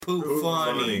Poop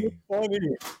funny.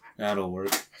 That'll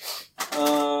work.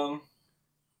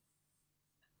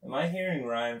 Am I hearing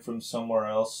Ryan from somewhere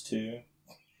else too?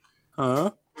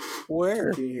 Huh?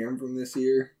 Where? Can you hear him from this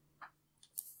ear?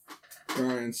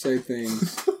 Ryan, say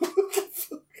things.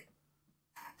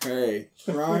 Hey,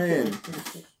 Ryan.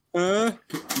 Huh?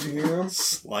 Did you hear him?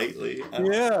 Slightly.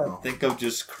 Yeah. I think I'm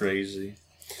just crazy.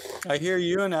 I hear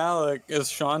you and Alec. Is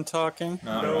Sean talking?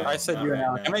 No, I said you and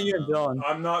Alec. I meant you and Dylan.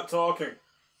 I'm not talking.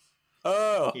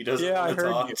 Oh, He doesn't yeah, I want to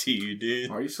heard talk you. to you, dude.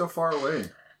 Why are you so far away?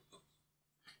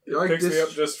 It picks me up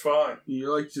just fine.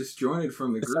 You're like disjointed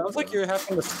from the It group. sounds like you're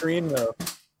having to scream though.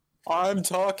 I'm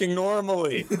talking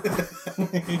normally.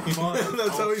 That's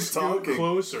how he's talking.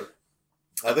 Closer.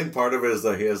 I think part of it is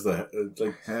that he has the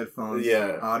like headphones.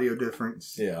 Yeah. Audio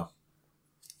difference. Yeah.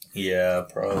 Yeah,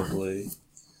 probably.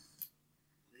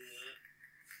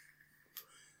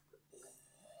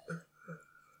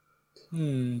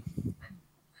 Hmm.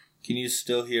 Can you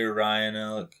still hear Ryan,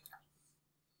 Alec?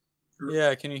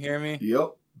 Yeah, can you hear me?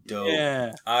 Yep. Dope.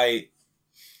 Yeah.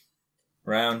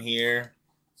 Around here,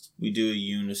 we do a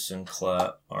unison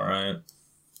clap, alright?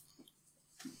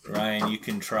 Ryan, you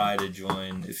can try to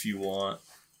join if you want.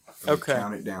 Okay.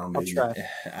 Count it down, I'll baby. try.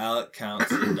 Alec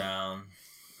counts it down.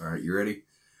 Alright, you ready?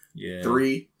 Yeah.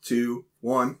 3, 2,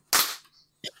 1.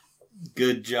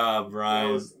 Good job,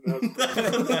 Ryan.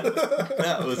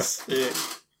 That was sick.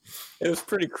 It was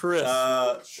pretty crisp.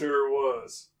 Sure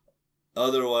was.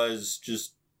 Otherwise,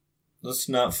 just let's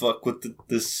not fuck with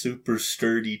this super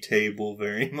sturdy table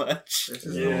very much. This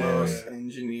is the most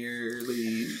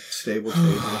engineerly stable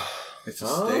table. It's a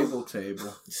stable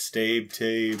table. Stabe,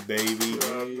 baby.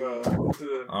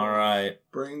 Alright.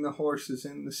 Bring the horses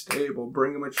in the stable.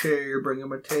 Bring them a chair. Bring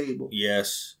them a table.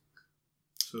 Yes.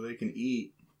 So they can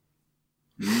eat.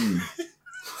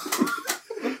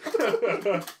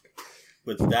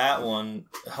 With that one,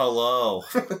 hello.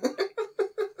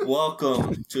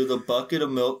 Welcome to the Bucket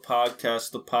of Milk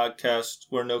podcast, the podcast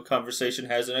where no conversation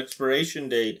has an expiration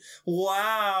date.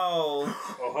 Wow.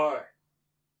 Oh, hi.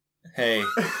 Hey.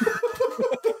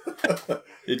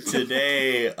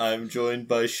 Today, I'm joined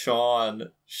by Sean.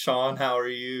 Sean, how are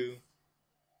you?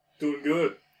 Doing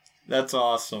good. That's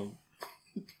awesome.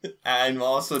 I'm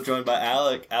also joined by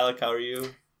Alec. Alec, how are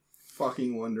you?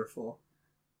 Fucking wonderful.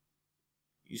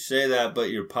 You say that, but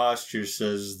your posture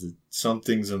says that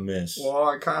something's amiss. Well,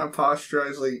 I kind of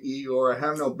posturize like Igor. I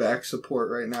have no back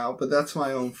support right now, but that's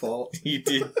my own fault. You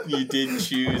did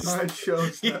choose. I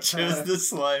chose You that chose path.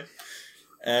 this life.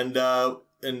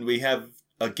 And we have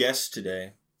a guest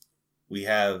today. We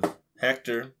have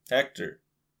Hector. Hector,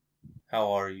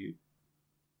 how are you?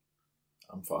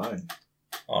 I'm fine.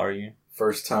 Are you?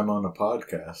 First time on a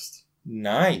podcast.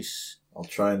 Nice. I'll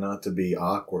try not to be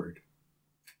awkward.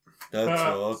 That's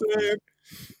awkward.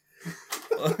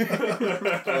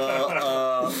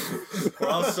 Well, we're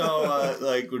also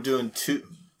we're doing two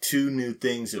new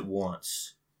things at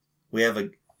once. We have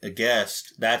a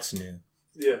guest that's new.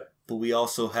 Yeah. But we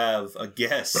also have a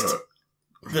guest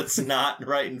that's not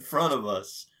right in front of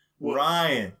us. What?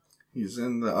 Ryan. He's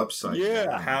in the upside.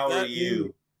 Yeah. How are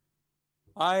you?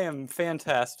 I am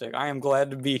fantastic. I am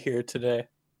glad to be here today.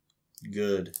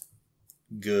 Good.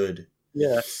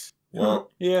 Yes.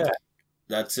 Well, Yeah.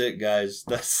 that's it, guys.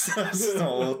 That's the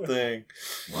whole thing.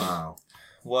 Wow.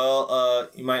 Well,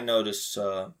 you might notice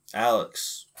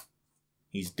Alex.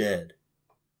 He's dead.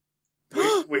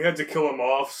 We had to kill him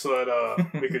off so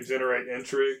that we could generate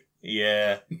intrigue.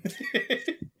 Yeah.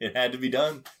 It had to be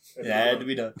done. It had to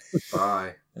be done.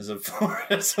 Bye. As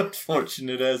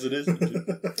unfortunate as it is.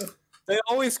 They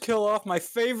always kill off my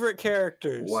favorite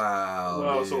characters. Wow.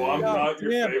 Wow, so I'm God not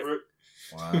your damn it. favorite?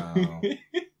 Wow.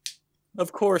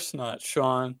 Of course not,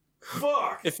 Sean.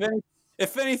 Fuck! If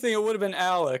anything, it would have been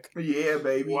Alec. Yeah,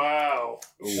 baby. Wow.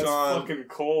 That's Sean, fucking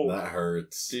cold. That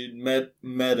hurts. dude,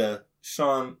 meta.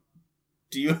 Sean,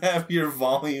 do you have your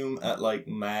volume at, like,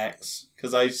 max?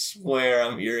 Because I swear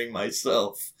I'm hearing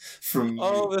myself from you.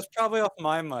 Oh, that's probably off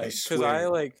my mic. I Because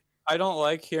swear. I don't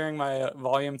like hearing my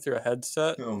volume through a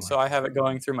headset. Oh my so I have it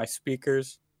going through my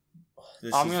speakers.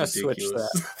 This I'm is gonna switch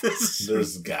ridiculous.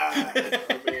 This guy.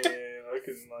 I mean, I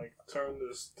can, turn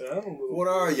this down a little What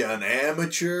are you, an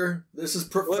amateur? This is Listen,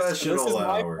 professional this is my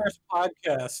hour. first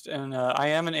podcast, and I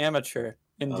am an amateur,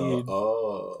 indeed.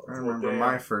 Oh. I remember Damn.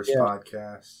 my first Yeah.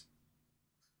 podcast.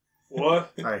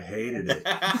 What? I hated it.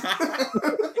 I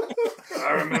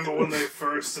remember when they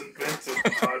first invented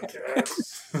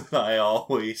podcasts. I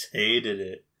always hated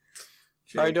it.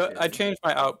 I changed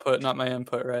my output, not my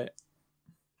input, right?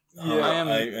 Yeah, I am.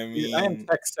 I I am mean,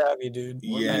 tech savvy, dude.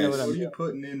 Yes. I know What what are I'm you doing.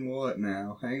 putting in what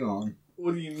now? Hang on.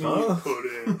 What do you mean Huh? put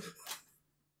in?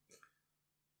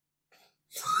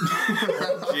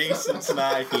 Jason's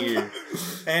not here.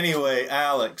 Anyway,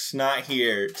 Alex, not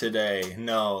here today.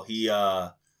 No, he,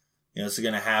 it's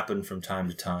going to happen from time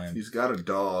to time. He's got a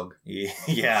dog.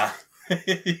 Yeah.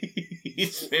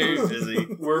 He's very busy.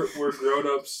 We're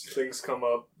grown-ups. Things come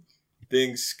up.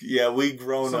 We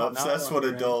grown-ups. That's what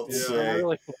adults Yeah. say. I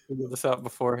really can't figure this out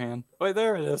beforehand. Wait,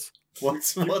 there it is.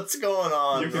 What's going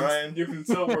on, Ryan? You can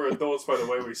tell we're adults by the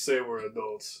way we say we're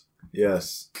adults.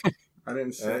 Yes. I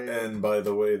didn't say And by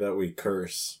the way that we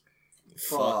curse.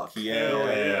 Fuck yeah. Hell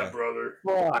yeah, brother.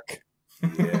 Fuck.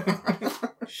 Yeah.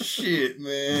 Shit,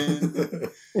 man.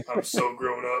 I'm so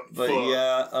grown up. But Fuck.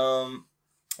 yeah,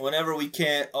 whenever we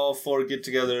can't all four get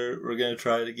together, we're going to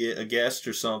try to get a guest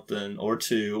or something, or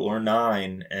 2, or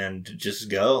 9, and just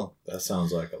go. That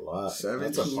sounds like a lot.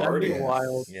 17. That's a party. That'd be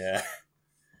wild. Yeah.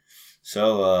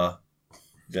 So,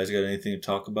 you guys got anything to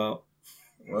talk about?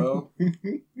 Well,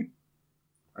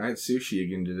 I had sushi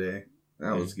again today.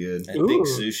 That was good. I think Ooh.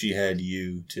 sushi had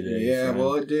you today. Yeah, friend.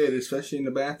 well, it did, especially in the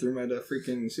bathroom at a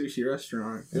freaking sushi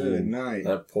restaurant. Good night.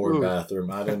 That poor Ooh. bathroom.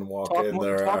 I didn't walk Talk in more-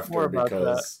 there talk after more about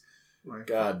because, My-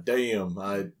 god damn,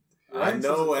 I Ryan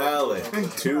know says-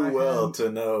 Alec too well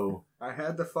to know. I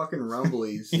had the fucking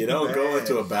rumblies. You don't go Bad.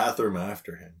 into a bathroom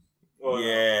after him. Oh,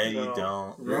 Yeah, no. you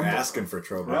don't. You're Rumble- asking for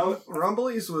trouble.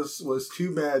 Rumblies was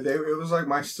too bad. It was like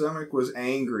my stomach was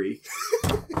angry.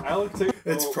 Alec, take.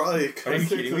 It's probably Are you Alec, take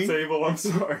kidding the me? table. I'm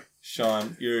sorry.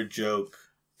 Sean, you're a joke.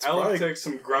 Alec probably- takes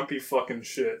some grumpy fucking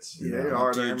shits. They Yeah.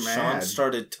 are. They're Dude, mad. Sean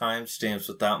started timestamps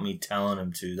without me telling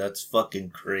him to. That's fucking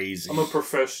crazy. I'm a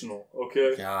professional,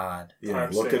 okay? God. Yeah,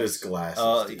 Timestamps. look at his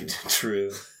glasses. dude.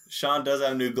 True. Sean does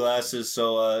have new glasses,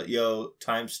 so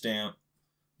timestamp.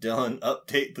 Dylan,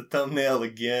 update the thumbnail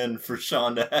again for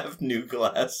Sean to have new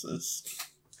glasses.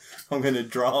 I'm gonna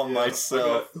draw Yeah,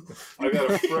 myself. I got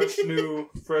a fresh new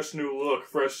look,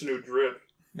 fresh new drip.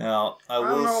 Now, I I don't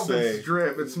will know if say, it's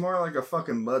drip. It's more like a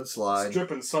fucking It's mudslide.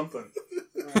 dripping something.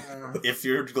 if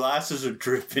your glasses are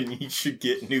dripping, you should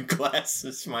get new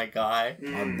glasses, my guy.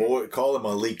 My boy, call him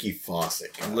a leaky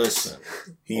faucet. guys. Listen,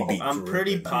 He be I'm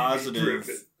pretty dripping. positive.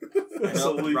 Dripping. I That's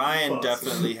know a leaky Ryan faucet.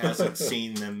 definitely hasn't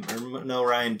seen them. Or no,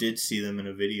 Ryan did see them in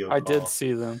a video I call. did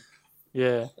see them.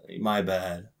 Yeah. My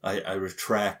bad. I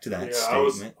retract that Yeah,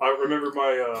 statement. I remember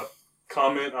my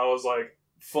comment. I was like,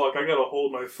 "Fuck, I gotta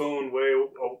hold my phone way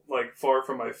far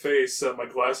from my face so that my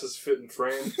glasses fit in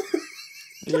frame."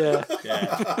 Yeah.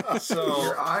 Yeah. So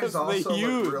Your eyes They're also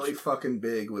huge. look really fucking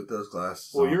big with those glasses.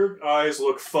 Well, on. your eyes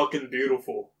look fucking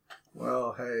beautiful.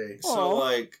 Well, hey. So, Aw.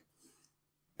 like,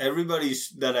 everybody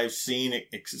that I've seen,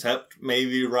 except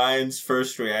maybe Ryan's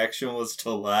first reaction was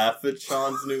to laugh at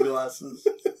Sean's new glasses.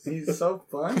 He's so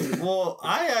funny. Well,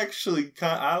 I actually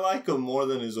I like them more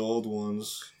than his old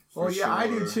ones. Well, for yeah, I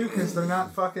do sure. too, because they're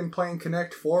not fucking playing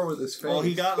Connect 4 with his face. Well,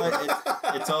 he got like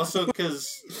it's also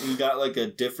because he got like a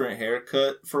different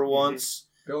haircut for once.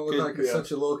 Don't look like Yeah.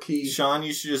 such a little key. Sean,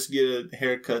 you should just get a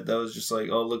haircut that was just like,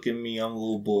 oh, look at me, I'm a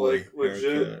little boy. Like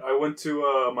legit, haircut. I went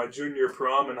to my junior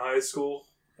prom in high school.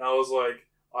 And I was like,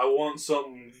 I want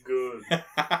something good.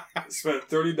 Spent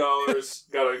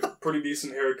 $30, got a pretty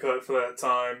decent haircut for that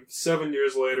time. 7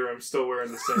 years later, I'm still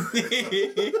wearing the same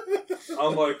haircut.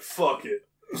 I'm like, fuck it.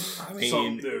 I Something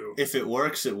mean, new. if it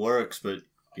works, it works, but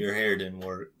your hair didn't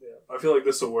work. Yeah, I feel like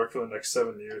this will work for the next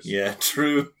 7 years. Yeah,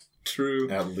 true.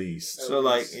 At least. So,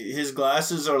 like, his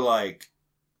glasses are like,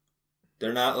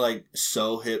 they're not like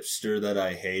so hipster that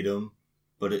I hate them,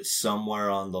 but it's somewhere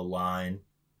on the line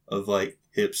of like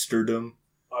hipsterdom.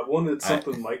 I wanted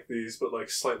something like these, but like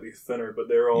slightly thinner. But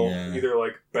they're all Yeah. either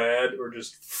like bad or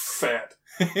just fat.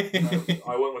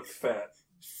 I went with fat.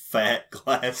 Fat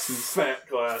glasses. Fat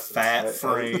glasses. Fat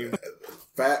frame.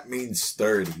 Fat means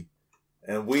sturdy.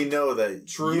 And we know that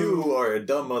True. you are a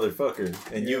dumb motherfucker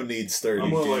and you need sturdy. I'm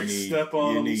gonna do like need- step on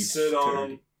you them, need sit on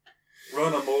them,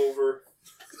 run them over.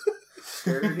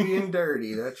 Sturdy and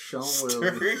dirty. That's Sean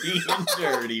Willie. Sturdy and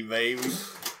dirty, baby.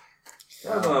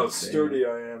 I don't know how damn. sturdy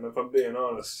I am, if I'm being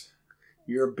honest.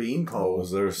 You're a Oh, beanpole.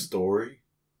 was there a story?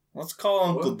 Let's call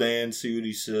Uncle What? Dan, see what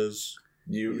he says.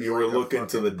 You He's were like a looking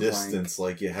to the fucking distance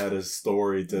like you had a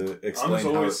story to explain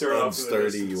how always staring off in the unsturdy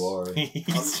distance. you are.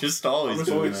 He's just I'm always just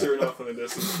doing always that. staring off in the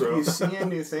distance, bro. He's seeing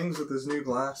new things with his new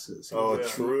glasses. Oh, Yeah.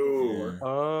 true.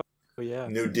 Oh, yeah.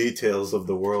 New details of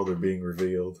the world are being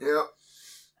revealed. Yep.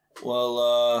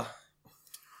 Well,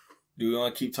 do we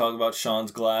want to keep talking about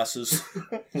Sean's glasses?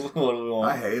 What do we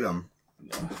want? I hate him.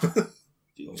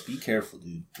 Dude, be careful,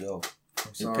 dude. Go.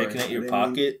 You're Sorry. picking at I your didn't mean-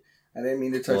 pocket. I didn't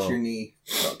mean to touch Whoa. your knee.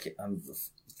 Okay,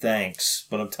 thanks,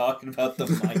 but I'm talking about the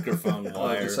microphone Oh,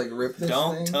 wire. just like rip this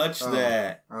Don't thing? touch Oh,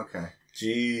 that. Okay.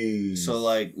 Jeez. So,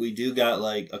 like, we do got,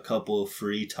 like, a couple of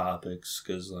free topics,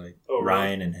 because, like, Oh,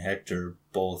 Ryan right. and Hector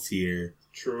both here.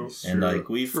 True. And, True.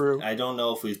 like, True. I don't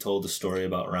know if we've told the story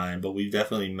about Ryan, but we've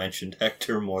definitely mentioned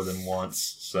Hector more than once.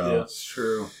 So, Yeah. It's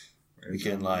true. we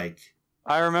can, like,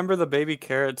 I remember the baby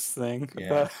carrots thing.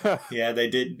 Yeah. yeah,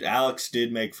 Alex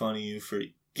did make fun of you for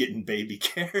getting baby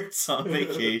carrots on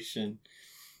vacation.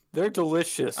 They're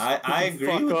delicious. I agree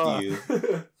Fuck with off.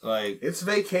 you. Like, It's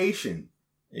vacation.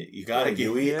 you gotta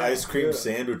you get eat Yeah. ice cream Yeah.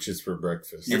 sandwiches for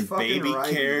breakfast. You're and fucking baby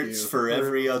right, carrots you. for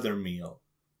every other meal.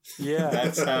 Yeah.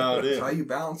 That's how it That's how is. you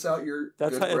balance out your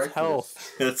That's good how it's breakfast.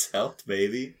 health. That's health,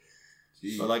 baby.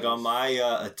 Jeez. But like on my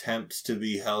attempts to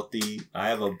be healthy, I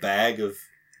have a bag of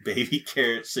baby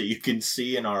carrots that you can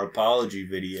see in our apology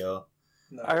video.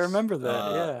 Nice. I remember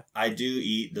that, yeah. I do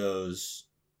eat those.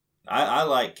 I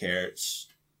like carrots.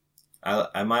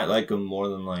 I might like them more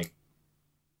than like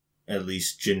at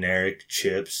least generic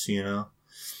chips, you know?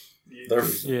 They're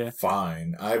Yeah.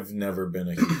 fine. I've never been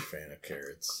a huge fan of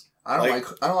carrots. I don't like-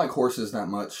 like I don't like horses that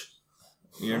much.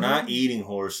 You're not eating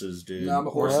horses, dude. No,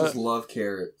 but horses What? love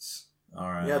carrots. All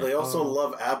right. Yeah, they also Oh.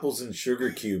 love apples and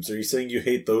sugar cubes. Are you saying you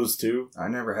hate those too? I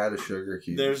never had a sugar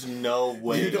cube. There's no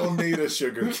way. You don't need a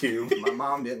sugar cube. My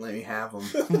mom didn't let me have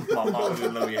them. My mom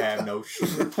didn't know we have no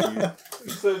sugar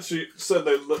cube. She said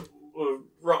they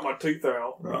rot my teeth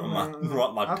out.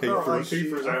 Rot my I teeth. felt like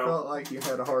Teethers I out. felt like you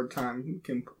had a hard time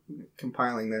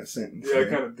compiling that sentence. Yeah, I there.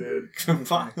 kind of did.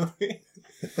 Finally.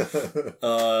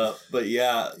 But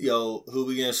yeah, yo, who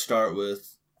we gonna start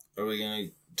with? Are we gonna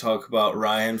talk about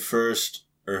Ryan first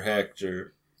or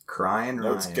Hector? Crying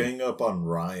Let's Ryan. gang up on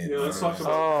Ryan. Yeah, let's talk Alright.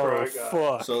 about Oh, Cry Guy.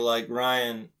 fuck. So, like,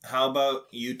 Ryan, how about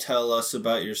you tell us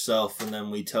about yourself and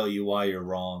then we tell you why you're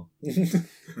wrong?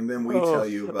 And then we Oh, tell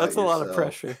you about that's a lot of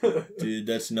yourself. pressure. Dude,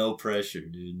 that's no pressure,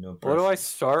 dude. No pressure. What do I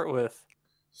start with?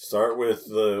 Start with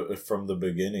from the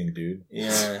beginning, dude.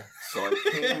 Yeah. So I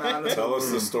came out of Tell us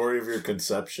the womb. story of your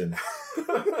conception.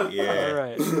 Yeah. All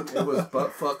right. It was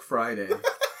Butt Fuck Friday.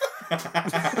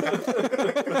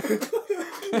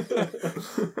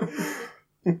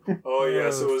 Oh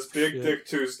yes, it was Big shit. Dick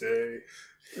Tuesday.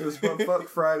 It was Butt Fuck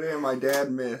Friday and my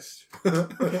dad missed.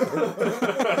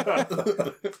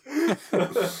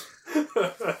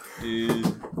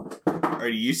 Dude. Are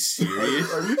you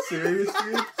serious? Are you serious,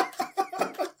 dude?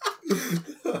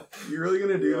 You really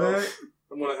gonna do Yeah. that?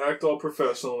 I'm gonna act all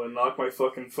professional and knock my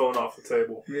fucking phone off the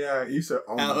table. Yeah, you said,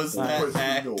 oh How my is God, that was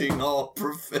legal. acting all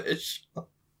professional?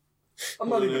 I'm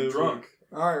not even Whatever. drunk.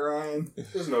 Alright, Ryan.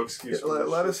 There's no excuse for Let, this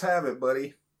let shit. us have it,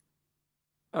 buddy.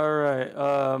 All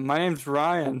right. My name's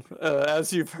Ryan,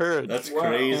 as you've heard. That's Wow.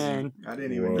 crazy. And I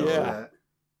didn't even Whoa. know Yeah. that.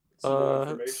 Some more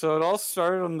information. so it all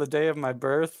started on the day of my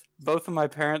birth. Both of my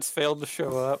parents failed to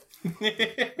show up. Oh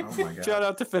my God. Shout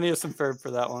out to Phineas and Ferb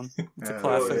for that one. It's a Yeah,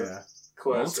 classic. yeah. Let's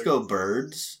Classic. go,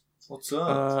 birds. What's up?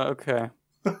 Okay.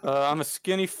 I'm a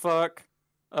skinny fuck.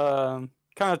 Kind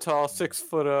of tall,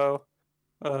 6'0".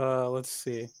 Let's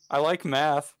see. I like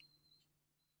math.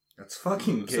 That's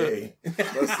fucking So- gay.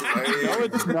 That's No,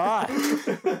 lame. it's not.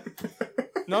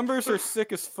 Numbers are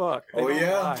sick as fuck. They Oh, don't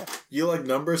yeah? lie. You like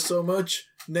numbers so much?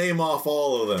 Name off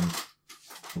all of them.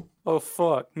 Oh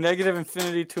fuck. Negative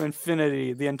infinity to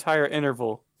infinity, the entire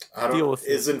interval. I Deal don't. with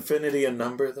Is infinity a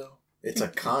number though? It's a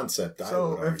concept. I So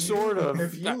would if argue. Sort of.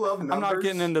 If you love numbers, I'm not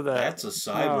getting into that. That's a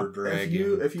cyber No.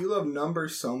 dragon. if you love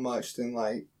numbers so much, then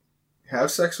like have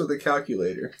sex with a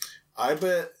calculator. I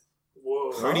bet.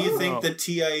 Whoa. Where do you Oh. think the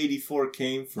TI-84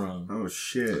 came from? Oh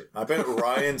shit! I bet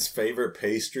Ryan's favorite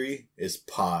pastry is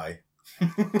pie.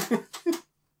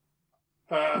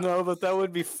 Ah, No, but that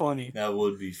would be funny. That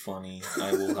would be funny.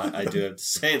 I do have to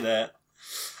say that.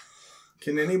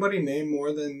 Can anybody name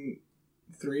more than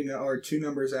or two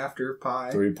numbers after pi?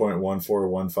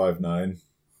 3.14159.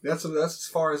 That's as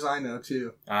far as I know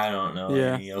too. I don't know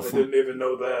Yeah. any I of them. didn't even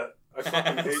know that. I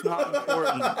fucking hate It's not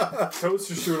important.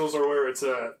 Toaster strudels are where it's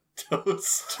at.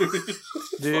 Toaster.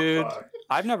 Dude, Fuck pie.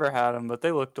 I've never had them, but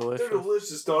they look They're delicious.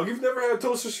 delicious, dog. You've never had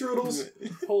toaster strudels?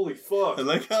 Holy fuck. I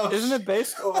like how Isn't it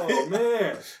based? Oh,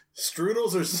 man.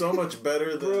 Strudels are so much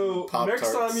better than Bro, Pop Tarts.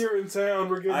 next time you're in town,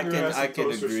 we're getting I your can ass I some can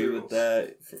toaster agree strudels. with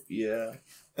that. Yeah.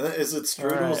 And then, is it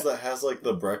strudels Alright. that has like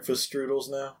the breakfast strudels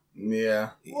now?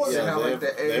 Yeah. What? Yeah, they, like have,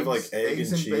 the they have like eggs- egg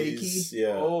eggs and and cheese.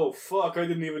 Yeah, Oh, fuck. I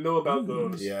didn't even know about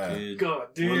those. yeah. Dude, God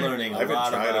we're damn. learning I a haven't lot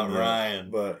tried about them yet, Ryan.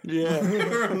 but Yeah.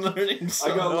 We're learning so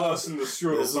I got much. lost in the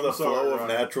strudels. this is I'm the sorry, flow of Ryan.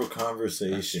 natural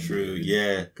conversation. That's true. dude.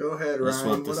 Yeah. Go ahead, That's Ryan.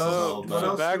 what this is all else- about. what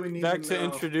else back do we need back to to know?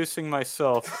 introducing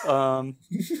myself.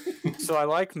 So I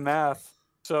like math.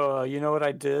 So you know what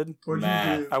I did? What'd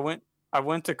Math. you do? I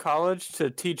went to college to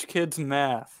teach kids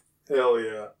math. Hell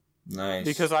yeah. Nice.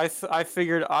 because I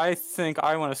figured I think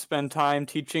I want to spend time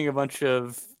teaching a bunch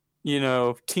of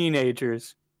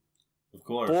teenagers. of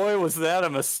course. Boy, was that a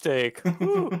mistake.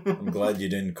 Woo. I'm glad you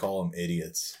didn't call them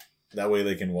idiots. That way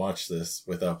they can watch this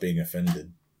without being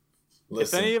offended. If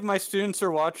Listen, any of my students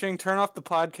are watching, turn off the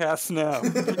podcast now.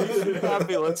 You should not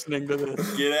be listening to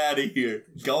this. Get out of here.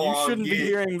 Go You on. shouldn't be get-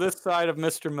 hearing this side of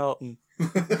Mr. Melton.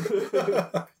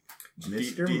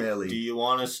 Mr. Do Melly. you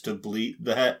want us to bleep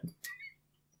that?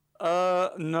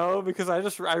 No, because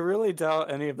I really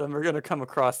doubt any of them are gonna come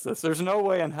across this. There's no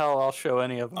way in hell I'll show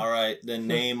any of them. All right, then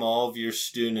name all of your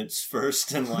students'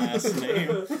 first and last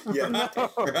name. yeah,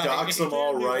 dox them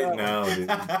all right now, dude.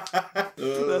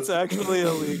 That's actually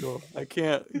illegal. I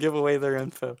can't give away their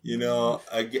info. You know,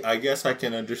 I guess I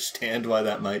can understand why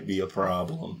that might be a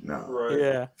problem. No. Right.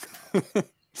 Yeah.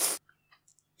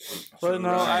 So, But no,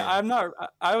 Ryan, I'm not.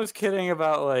 I was kidding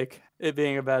about like it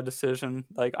being a bad decision.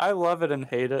 Like I love it and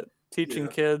hate it. Teaching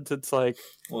Yeah. kids, it's like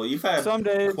Well, you've had some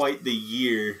days quite the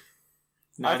year.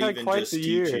 Not I've had even quite just the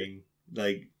year. teaching,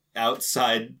 like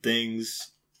outside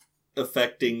things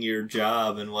affecting your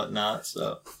job and whatnot.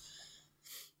 So,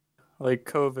 like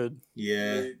COVID.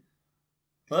 yeah,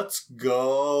 let's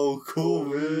go,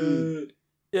 COVID.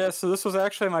 Yeah, so this was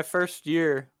actually my first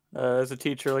year as a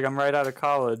teacher. Like I'm right out of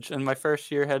college, and my first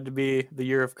year had to be the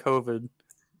year of COVID.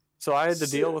 So I had to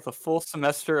deal Sick. with a full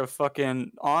semester of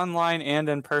fucking online and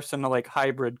in person like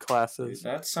hybrid classes. That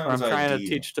Where I'm sounds trying ideal. to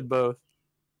teach to both,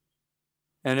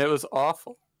 and it was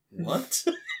awful. What?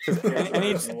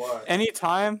 Any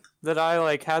time that I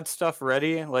like had stuff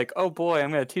ready, like oh boy,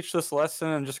 I'm gonna teach this lesson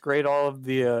and just grade all of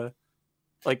the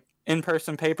like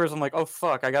in-person papers. I'm like, oh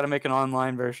fuck, I got to make an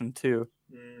online version too,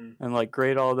 and like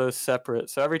grade all those separate.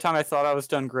 So every time I thought I was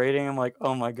done grading, I'm like,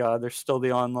 oh my god, there's still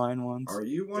the online ones. Are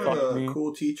you one Fuck of the me.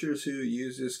 cool teachers who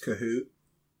uses Kahoot?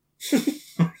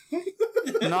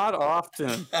 Not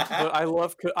often, but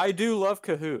I do love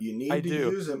Kahoot. You need I to do.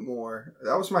 use it more.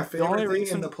 That was my only favorite thing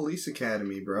reason- in the police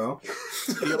academy, bro.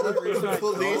 The only reason The I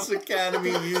police don't-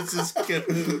 academy uses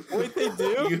Kahoot. Wait, they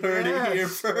do? You heard it here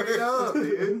straight up, first.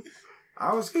 dude.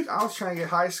 I was trying to get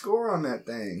high score on that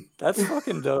thing. That's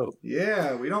fucking dope.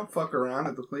 Yeah, we don't fuck around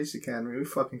at the police academy. We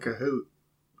fucking Kahoot.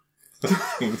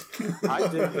 I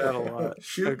did that a lot.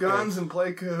 Shoot Okay. guns and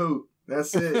play Kahoot.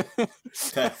 That's it.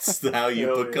 That's how you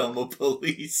Hell yeah. become a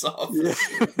police officer.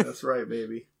 Yeah. That's right,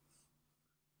 baby.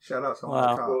 Shout out to all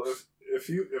Wow. the Well, cops.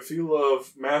 if you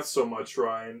love math so much,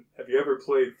 Ryan, have you ever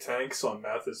played Tanks on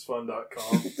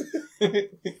mathisfun.com?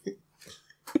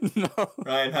 No.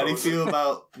 Ryan, how do you feel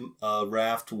about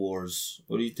Raft Wars?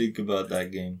 What do you think about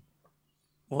that game?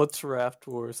 What's Raft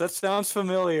Wars? That sounds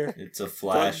familiar. It's a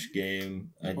flash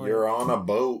game. you're on a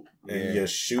boat and Yeah. you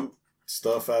shoot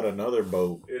stuff at another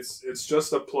boat. It's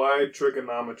just applied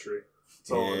trigonometry.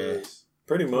 That's all it Yeah. is.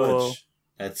 Pretty much. Whoa.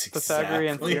 That's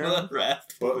Pythagorean exactly theorem? what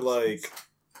Raft But Wars like,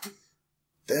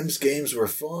 them's games were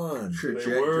fun.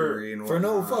 Trajectory and For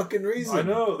no whatnot. fucking reason. I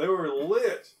know they were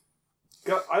lit.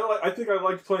 I think I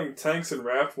liked playing Tanks and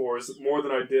Raft Wars more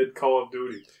than I did Call of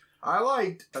Duty. I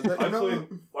liked.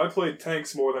 I played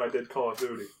Tanks more than I did Call of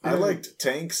Duty. I liked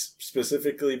tanks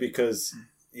specifically because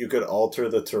you could alter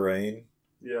the terrain.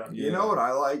 Yeah. You know what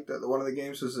I liked? One of the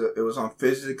games was it was on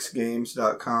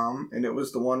physicsgames.com, and it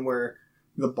was the one where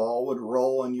the ball would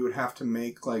roll and you would have to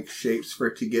make like shapes for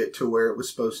it to get to where it was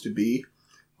supposed to be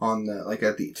on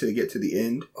the to get to the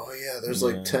end. Oh yeah, there's Yeah.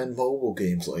 like 10 mobile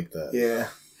games like that. Yeah.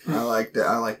 I like that.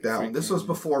 I like that one. This was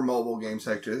before mobile games,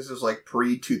 Hector. This was like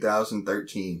pre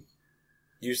 2013.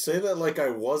 You say that like I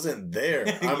wasn't there.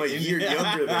 I'm a year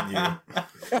younger than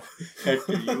you.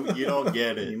 Hector, you don't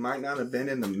get You it. might not have been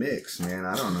in the mix, man.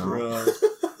 I don't know. Bro.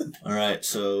 Alright,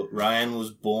 so Ryan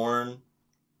was born.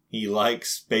 He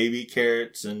likes baby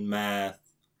carrots and math.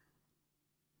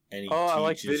 And he I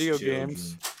like teaches video children.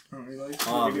 games.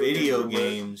 Video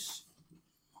games.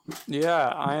 Yeah,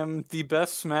 I am the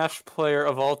best Smash player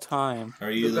of all time. Are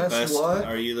you The the best best? what?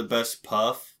 Are you the best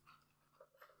puff?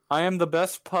 I am the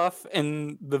best Puff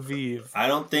in the Vive. I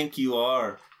don't think you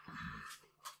are.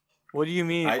 What do you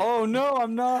mean? I- Oh no,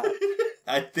 I'm not.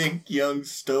 I think young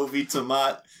Stovey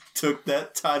Tomat took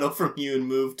that title from you and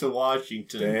moved to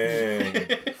Washington. Dang.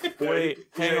 Wait,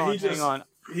 hang on.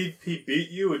 He beat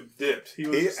you and dipped. He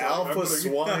was He just like, I'm alpha gonna-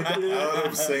 swung out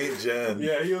of St. Jen.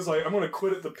 Yeah, he was like, I'm gonna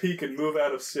quit at the peak and move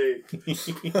out of state.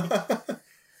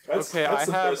 Okay, I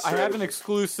the have best an strategy.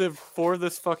 exclusive for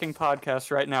this fucking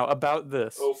podcast right now about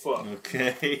this. Oh fuck.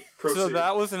 Okay. Proceed. So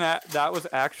that was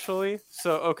actually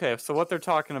so what they're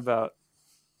talking about.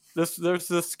 There's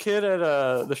this kid at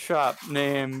the shop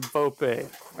named Bope,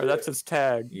 or that's his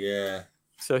tag. Yeah.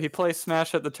 So he plays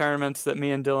Smash at the tournaments that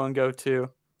me and Dylan go to,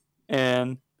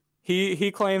 and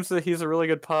he claims that he's a really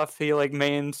good puff. He like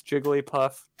mains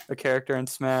Jigglypuff, a character in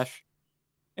Smash.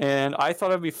 And I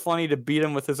thought it'd be funny to beat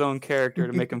him with his own character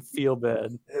to make him feel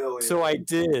bad. Hell yeah. So I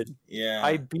did. Yeah.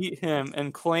 I beat him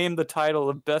and claimed the title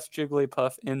of best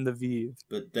Jigglypuff in the Vive.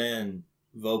 But then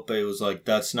Vope was like,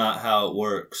 that's not how it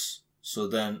works. So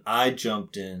then I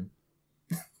jumped in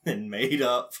and made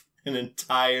up an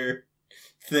entire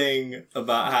thing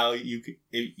about how you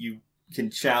can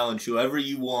challenge whoever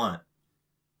you want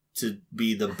to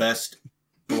be the best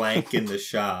blank in the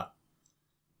shop.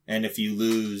 And if you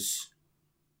lose,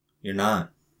 you're not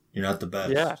the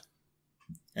best. Yeah.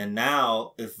 And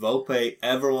now, if Vope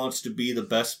ever wants to be the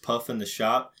best puff in the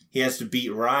shop, he has to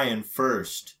beat Ryan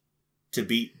first to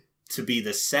be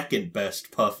the second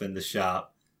best puff in the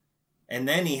shop. And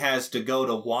then he has to go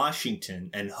to Washington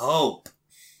and hope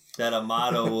that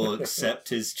Amato will accept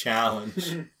his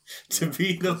challenge to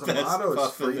be the best Amato is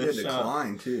puff free in to the shop.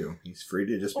 decline too. He's free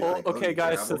to just be Well, like, okay, you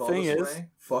guys, the traveled all thing this is- way?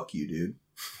 Fuck you, dude.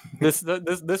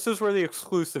 This is where the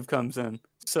exclusive comes in.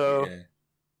 So Yeah.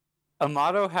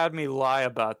 Amato had me lie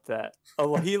about that.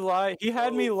 He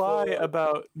had me lie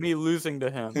about me losing to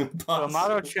him. So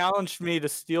Amato challenged me to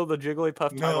steal the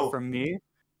Jigglypuff title No. from me.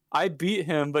 I beat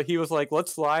him, but he was like,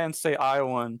 "Let's lie and say I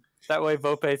won." That way,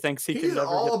 Vope thinks he can He's never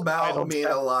get all the about title being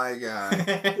back. a lie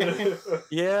guy.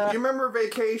 Yeah, You remember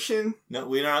Vacation? No,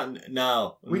 we're not.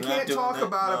 No, We we're not can't doing talk that,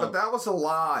 about it, no. but that was a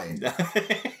lie.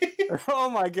 oh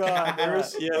my god, There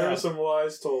yeah. are some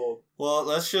lies told. Well,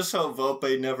 let's just hope Vope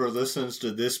never listens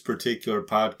to this particular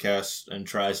podcast and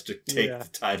tries to take Yeah. the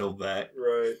title back.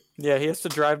 Right. Yeah, he has to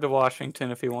drive to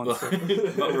Washington if he wants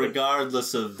to. But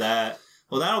regardless of that,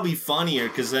 well, that'll be funnier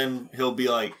because then he'll be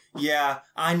like, "Yeah,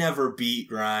 I never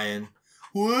beat Ryan."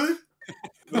 What?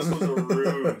 This was a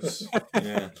ruse.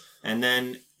 Yeah, and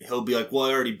then he'll be like, "Well,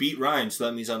 I already beat Ryan, so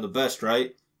that means I'm the best,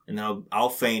 right?" And then I'll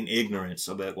feign ignorance.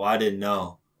 I'll be like, "Well, I didn't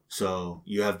know, so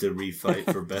you have to refight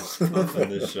for best puff in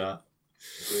this shot."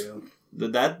 Yeah.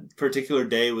 That particular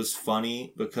day was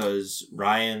funny because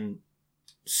Ryan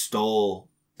stole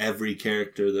every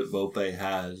character that Vope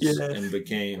has Yeah. and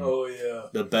became Oh yeah.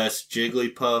 the best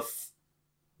Jigglypuff,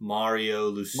 Mario,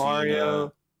 Lucina,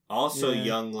 Mario. also Yeah.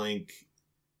 Young Link,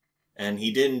 and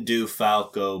he didn't do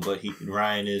Falco, but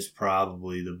Ryan is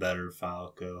probably the better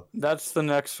Falco. That's the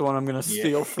next one I'm gonna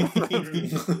steal from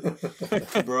him.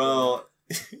 Bro,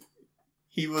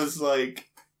 he was like,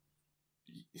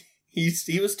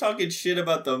 he was talking shit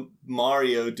about the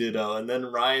Mario Ditto, and then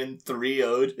Ryan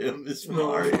 3-0'd him as Oh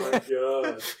Mario. my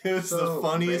god. It was So, the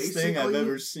funniest thing I've basically,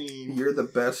 ever seen. You're the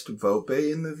best Vope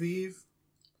in the Vive?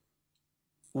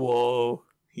 Whoa.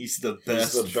 He's the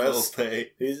best. the best. Vope.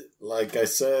 He's like I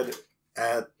said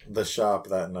at the shop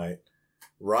that night.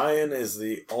 Ryan is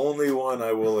the only one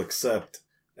I will accept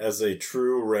as a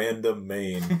true random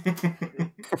main.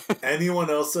 Anyone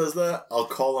else says that, I'll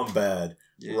call him bad.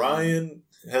 Yeah. Ryan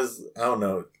has, I don't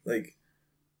know, like,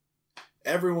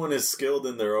 everyone is skilled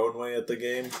in their own way at the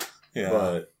game, Yeah.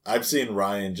 but I've seen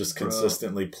Ryan just Bro.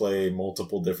 consistently play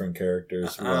multiple different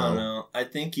characters. I don't know. I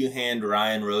think you hand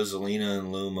Ryan Rosalina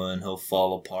and Luma and he'll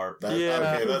fall apart. Yeah.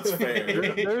 Okay, that's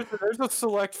fair. There's a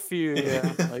select few,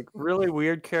 yeah, like really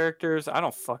weird characters. I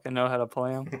don't fucking know how to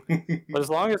play them, but as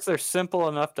long as they're simple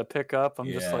enough to pick up, I'm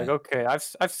just Yeah. like, okay,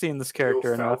 I've seen this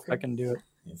character enough. Falcon? I can do it.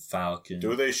 Falcon.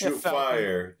 Do they shoot Falcon.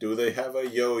 fire? Do they have a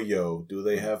yo-yo? Do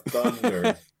they have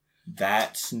thunder?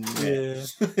 That's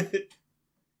next.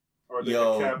 Or they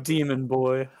Yo. cap- Demon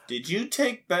boy. Did you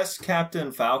take Best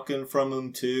Captain Falcon from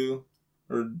him too?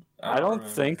 Or I don't remember.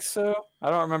 think so. I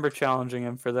don't remember challenging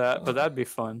him for that, but that'd be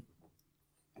fun.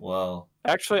 Well,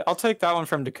 Actually, I'll take that one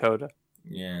from Dakota.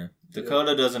 yeah.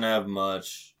 Dakota doesn't have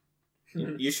much.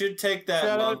 You should take that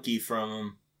Shout out- monkey from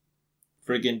him.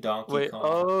 Friggin' Donkey Wait, Kong.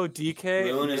 oh, DK?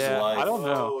 Ruin his Yeah, life. I don't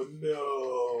know. Oh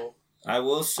no. I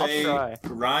will say try.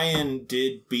 Ryan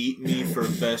did beat me for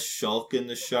best Shulk in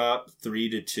the shop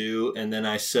 3-2, and then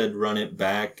I said run it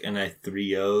back and I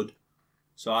 3-0'd.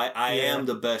 So I Yeah. am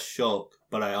the best Shulk,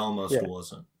 but I almost Yeah.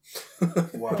 wasn't.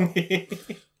 Wow.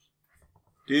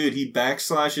 Dude, he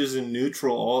backslashes in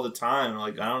neutral all the time.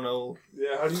 Like, I don't know.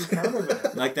 Yeah, how do you counter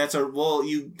that? Like,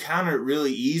 you counter it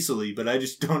really easily, but I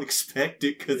just don't expect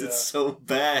it because it's so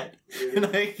bad. And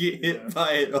I get hit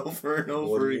by it over and What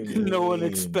over do you again. No one mean?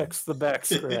 expects the back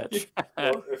scratch.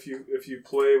 Well, if you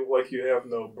play like you have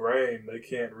no brain, they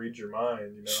can't read your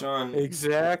mind. You know. Sean,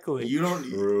 Exactly. you don't.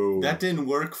 True. That didn't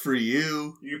work for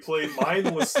you. You play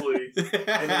mindlessly,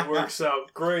 and it works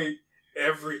out great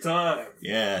every time.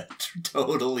 Yeah,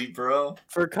 totally, bro.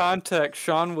 For context,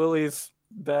 Sean Willie's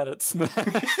bad at Smash.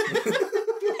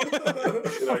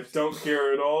 And I don't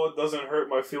care at all. It doesn't hurt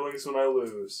my feelings when I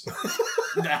lose.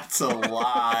 That's a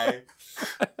lie.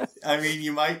 I mean,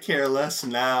 you might care less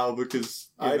now because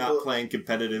you're not playing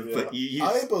competitive, but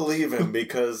I believe him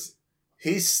because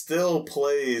he still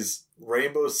plays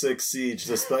Rainbow Six Siege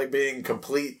despite being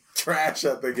complete trash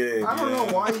at the game. I don't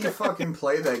know why you fucking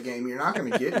play that game. You're not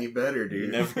going to get any better, dude.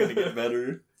 You're never going to get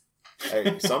better.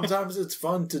 Hey, sometimes it's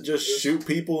fun to just shoot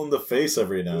people in the face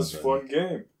every now and then. It's a fun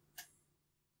game.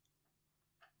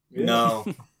 Yeah. No.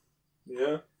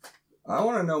 Yeah. I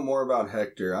want to know more about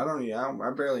Hector. I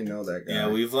barely know that guy. Yeah,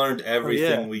 we've learned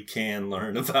everything we can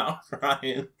learn about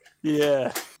Ryan.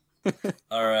 Yeah.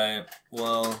 All right.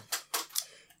 Well,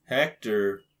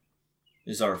 Hector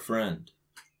is our friend.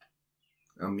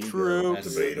 Amigo. True.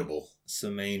 That's Debatable. That's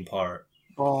the main part.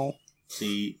 Oh.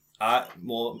 See,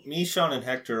 me, Sean, and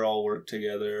Hector all work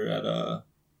together at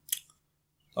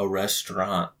a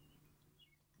restaurant.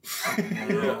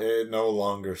 It no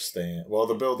longer stands. Well,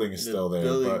 the building is still there,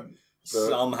 but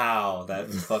somehow that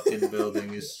fucking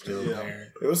building is still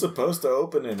there. it was supposed to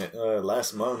open in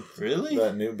last month. Really?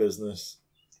 That new business,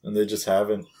 and they just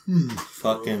haven't.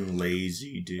 Fucking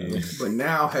lazy, dude. But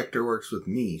now Hector works with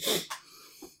me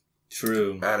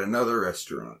True. at another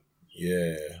restaurant.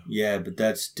 Yeah. Yeah, but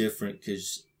that's different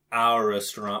because our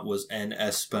restaurant was en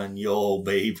Espanol,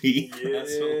 baby. Yeah.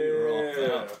 That's what we were all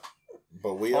about.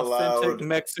 But we Authentic allowed.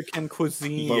 Mexican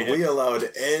cuisine. But we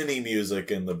allowed any music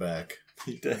in the back.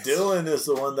 Dylan is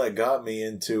the one that got me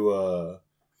into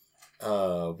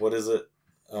what is it?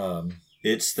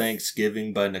 It's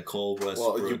Thanksgiving by Nicole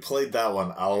Westbrook. Well, you played that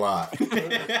one a lot.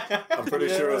 I'm pretty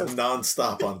sure it was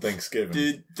nonstop on Thanksgiving.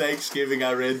 Dude, Thanksgiving,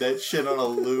 I read that shit on a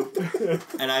loop.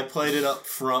 And I played it up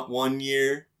front one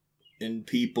year, and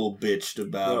people bitched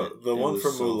about it. The one was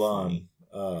from so Mulan. funny.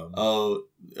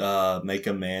 Make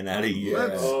a man out of you.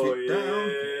 Let's Oh, get down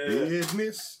to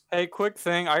business. Hey, quick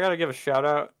thing. I gotta give a shout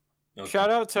out. Okay. Shout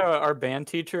out to our band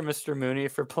teacher, Mr. Mooney,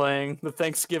 for playing the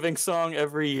Thanksgiving song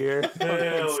every year.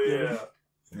 Hell yeah.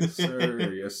 Yes, sir.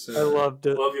 Yes, sir. I loved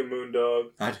it. Love you,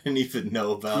 Moondog. I didn't even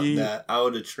know about Gee. that. I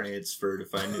would have transferred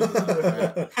if I knew about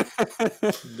that.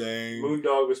 Dang.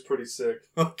 Moondog was pretty sick.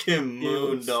 Fucking He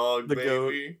was Moondog, the baby.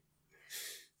 goat.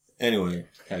 Anyway,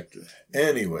 Hector.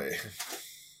 Anyway,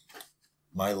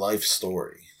 my life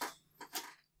story.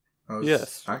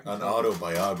 Yes. An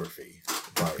autobiography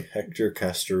by Hector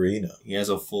Castorina. He has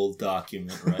a full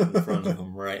document right in front of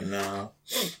him right now.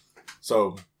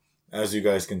 So, as you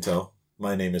guys can tell,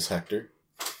 my name is Hector.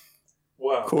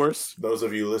 Wow. Of course. Those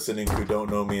of you listening who don't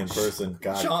know me in person,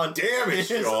 God Sean, damn it,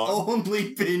 it's Sean.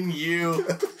 only been you.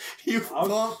 You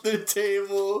bumped the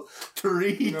table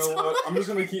 3 You know times. what? I'm just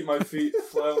gonna keep my feet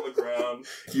flat on the ground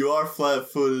You are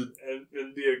flat-footed.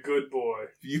 and be a good boy.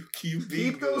 You be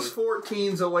Keep good. those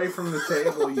 14s away from the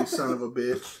table, you son of a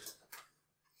bitch.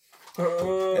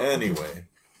 Anyway,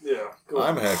 Yeah. Go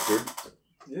I'm on. Hector.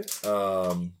 Yeah.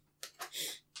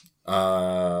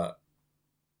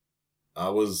 I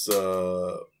was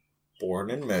born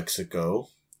in Mexico.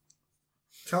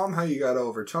 Tell them how you got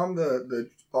over. Tell them the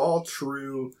all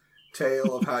true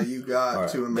tale of how you got All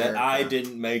right. to America. That I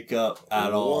didn't make up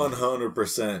at all.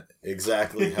 100%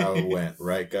 exactly how it went,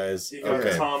 right, guys? You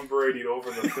got Tom Brady over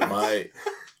the fence.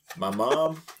 My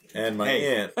mom and my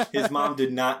aunt. His mom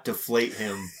did not deflate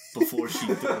him before she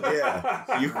threw it.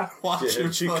 Yeah. You watch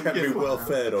your She kept me fucking well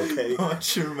fed, okay?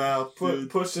 watch your mouth, dude.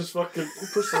 Push the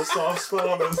soft spot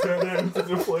on his head and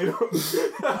deflate him.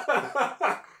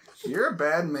 You're a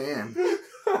bad man.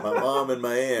 My mom and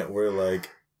my aunt were like,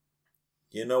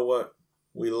 you know what?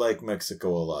 We like Mexico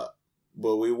a lot,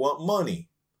 but we want money.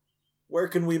 Where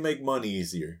can we make money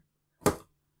easier?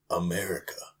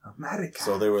 America. America.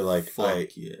 So they were like, Fuck all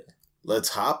right, yeah. let's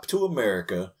hop to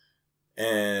America.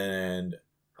 And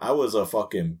I was a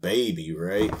fucking baby,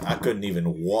 right? I couldn't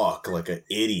even walk like an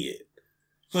idiot.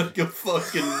 Like a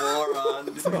fucking moron.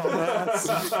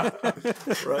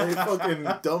 Right? Fucking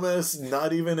dumbass,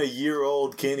 not even a year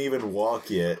old, can't even walk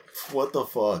yet. What the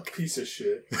fuck? Piece of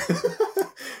shit.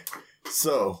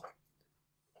 So,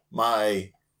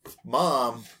 my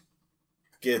mom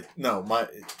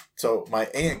my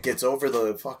aunt gets over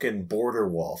the fucking border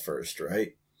wall first,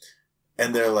 right?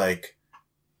 And they're like,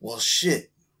 well,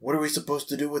 shit, what are we supposed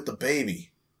to do with the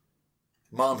baby?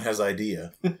 Mom has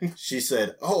idea. She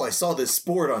said, oh, I saw this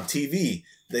sport on TV.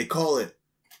 They call it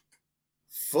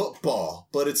football,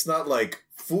 but it's not like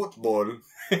football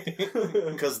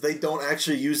because they don't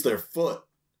actually use their foot.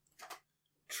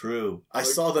 True. I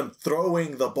saw them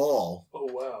throwing the ball. Oh,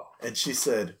 wow. And she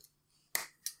said,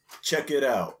 check it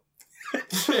out.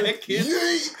 Check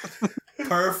it.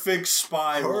 Perfect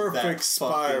spiral. Perfect that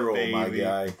spiral, fucking my baby.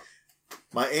 guy.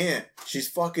 My aunt, she's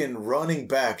fucking running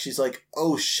back. She's like,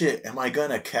 oh shit, am I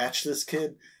gonna catch this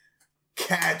kid?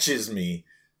 Catches me.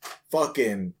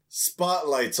 Fucking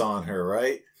spotlights on her,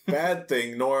 right? Bad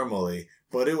thing normally,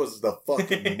 but it was the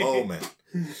fucking moment.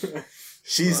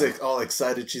 She's like all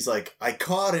excited. She's like, I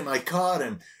caught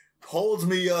him. Holds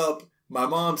me up. My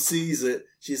mom sees it.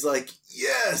 She's like,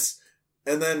 yes.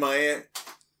 And then my aunt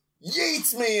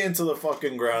yeets me into the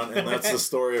fucking ground, and that's the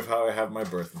story of how I have my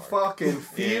birthmark. Fucking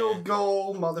field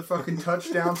goal, motherfucking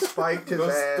touchdown, spiked his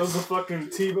ass. Does the fucking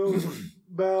Tebow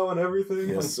bow and everything?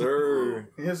 Yes, sir.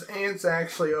 His aunt's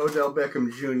actually Odell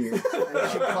Beckham Jr.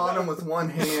 And she caught him with one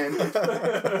hand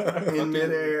in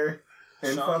midair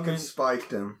and fucking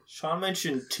spiked him. Sean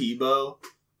mentioned Tebow.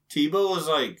 Tebow was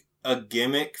like a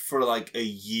gimmick for like a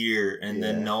year, and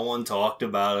then no one talked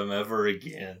about him ever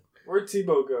again. Where'd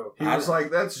Tebow go? He was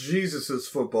like, that's Jesus'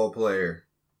 football player.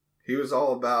 He was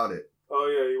all about it. Oh,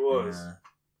 yeah, he was. Yeah.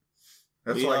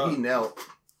 That's why he knelt.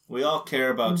 We all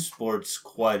care about sports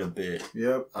quite a bit.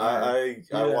 Yep. I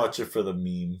watch it for the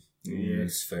meme. Yeah,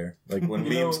 it's fair. Like when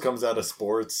memes comes out of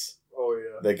sports,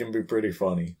 they can be pretty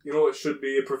funny. You know what should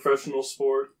be a professional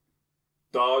sport?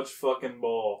 Dodge fucking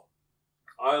ball.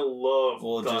 I love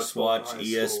We'll just watch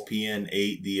ESPN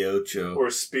 8 The Ocho. Or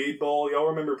speedball. Y'all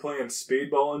remember playing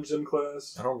speedball in gym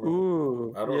class? I don't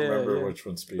remember which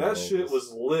one speedball That shit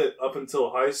was lit up until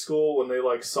high school when they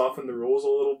like softened the rules a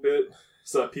little bit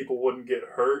so that people wouldn't get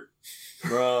hurt.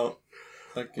 Bro.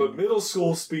 But middle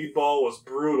school speedball was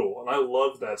brutal, and I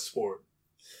loved that sport.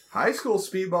 High school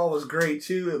speedball was great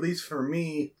too, at least for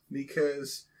me,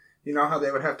 because you know how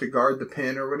they would have to guard the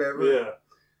pin or whatever? Yeah.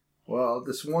 Well,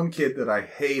 this one kid that I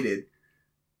hated,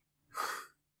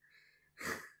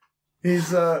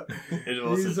 he's not a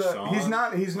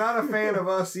fan of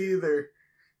us either.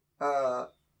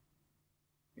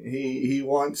 He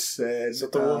once said, is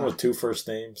that the one with two first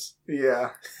names?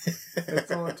 Yeah, it's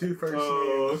the one with two first names.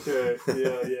 Oh, okay.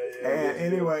 Yeah. And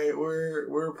anyway,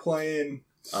 we're playing.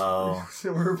 Oh,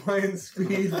 So we're playing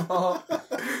speedball,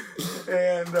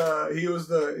 and he was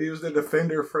the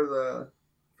defender for the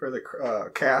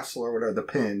castle or whatever, the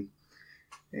pin,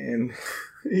 and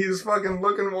he was fucking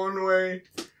looking one way,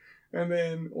 and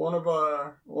then one of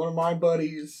my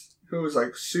buddies who was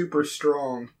like super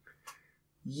strong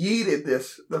yeeted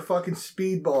the fucking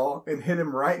speedball and hit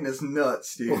him right in his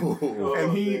nuts, dude. Ooh.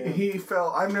 And he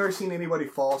fell. I've never seen anybody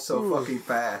fall so fucking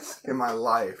fast in my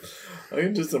life. I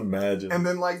can just imagine. And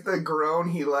then like the groan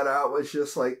he let out was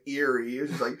just like eerie. He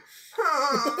was just like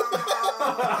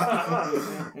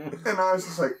and I was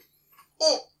just like,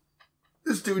 oh,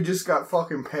 this dude just got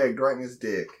fucking pegged right in his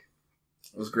dick.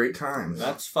 It was great times.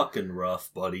 That's fucking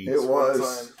rough, buddy. It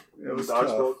was. It was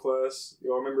dodgeball tough. class.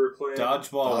 Y'all remember playing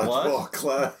Dodgeball what?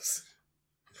 Class.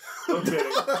 Okay.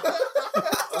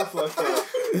 I fucked up.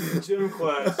 Gym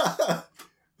class.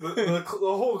 The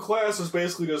whole class was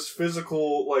basically just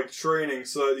physical like training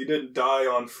so that you didn't die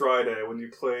on Friday when you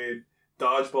played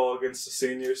dodgeball against the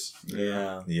seniors.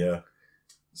 Yeah. Yeah.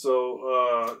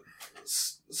 So,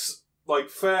 like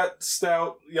fat,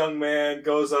 stout young man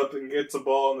goes up and gets a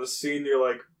ball, and the senior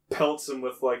like pelts him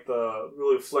with like the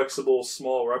really flexible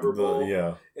small rubber ball.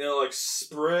 Yeah. And it like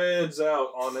spreads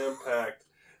out on impact.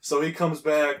 So he comes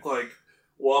back like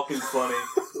walking funny,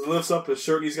 lifts up his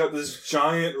shirt, and he's got this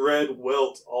giant red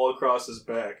welt all across his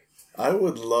back. I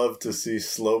would love to see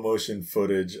slow motion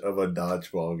footage of a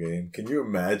dodgeball game. Can you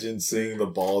imagine seeing the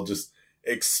ball just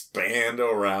expand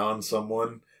around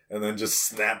someone and then just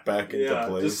snap back into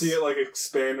place? Just see it like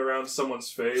expand around someone's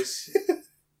face.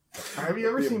 Have you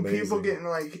ever seen people getting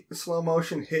like slow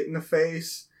motion hit in the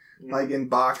face, like in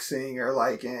boxing or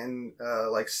like in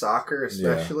like soccer,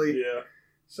 especially? Yeah.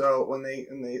 So when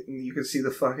you can see the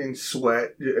fucking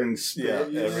sweat and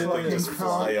spit, everything just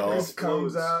fly off,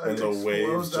 comes out, and the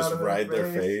waves just ride their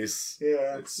face.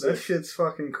 Yeah, that shit's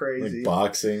fucking crazy. Like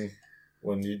boxing,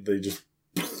 when they just.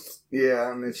 Yeah,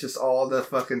 and it's just all the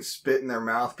fucking spit in their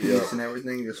mouthpiece and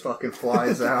everything just fucking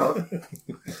flies out.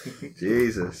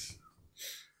 Jesus.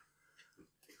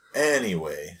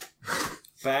 Anyway,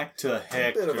 back to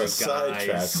Hector, bit of a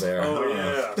sidetrack there. Oh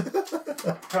yeah.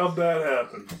 How'd that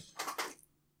happen?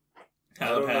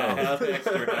 How'd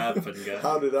Hector happen, guys?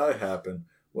 How did I happen?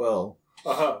 Well,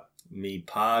 mi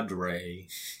padre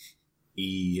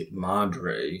y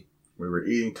madre. We were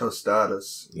eating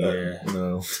tostadas. Yeah.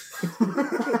 No.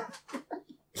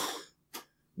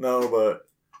 No, but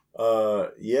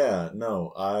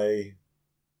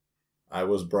I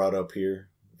was brought up here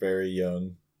very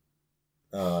young.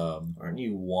 Aren't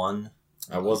you one?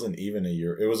 I wasn't even a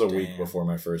year. It was a week before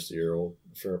my first year old.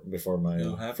 Before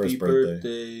my first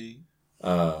birthday.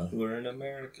 We're in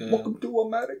America. Welcome to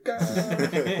America.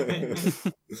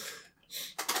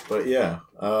 But yeah,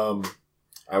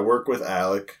 I work with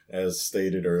Alec, as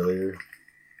stated earlier.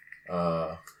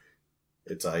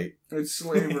 It's It's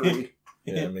slavery.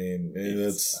 Yeah, I mean,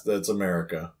 that's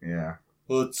America. Yeah.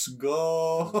 Let's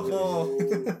go.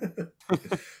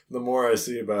 The more I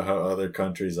see about how other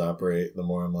countries operate, the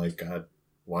more I'm like, God,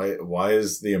 why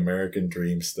is the American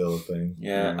dream still a thing?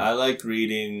 Yeah, I like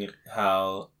reading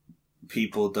how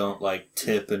people don't like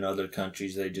tip in other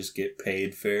countries; they just get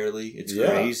paid fairly. It's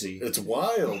crazy. It's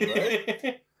wild,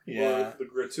 right? Yeah, Well, the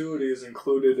gratuity is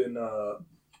included in the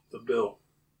bill.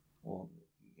 well,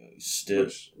 still,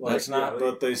 Which, like, that's not.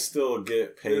 But they still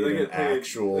get paid they in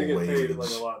actual They get wage. paid like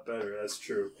a lot better. That's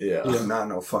true. Yeah. Not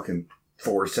no fucking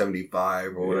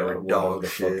 $4.75 or whatever Whatever dog the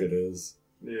shit. fuck it is.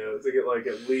 Yeah, they get like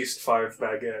at least 5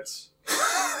 baguettes.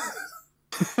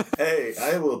 Hey,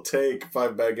 I will take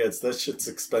 5 baguettes. That shit's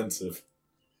expensive.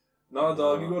 Nah,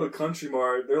 dog, you go to Country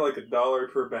Mart, they're like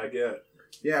 $1 per baguette.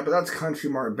 Yeah, but that's Country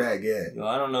Mart baguette.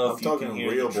 I don't know I'm if you talking can hear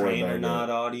real the boy train or baguette. not,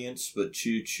 audience, but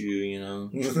choo choo, you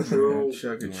know, True.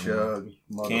 Chug a Yeah. chug.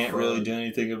 can't really do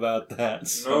anything about that.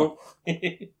 So. Nope.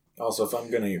 Also, if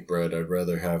I'm gonna eat bread, I'd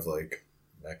rather have like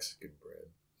Mexican bread.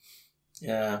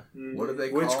 Yeah, Mm. What do they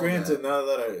call Which, granted, that? now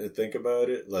that I think about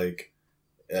it, like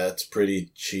that's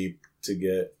pretty cheap to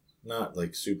get. Not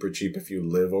like super cheap if you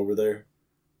live over there,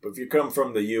 but if you come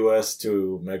from the U.S.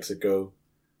 to Mexico,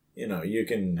 you know you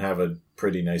can have a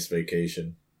pretty nice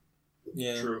vacation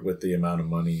yeah. True. with the amount of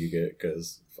money you get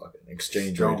because fucking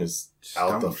exchange Don't- rate is Just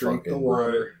out the don't drink fucking the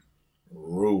water.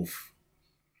 roof.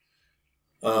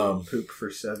 Poop for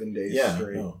 7 days Yeah,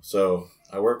 straight. no. So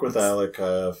I work with Alec.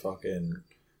 Fucking,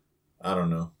 I don't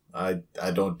know. I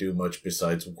don't do much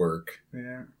besides work.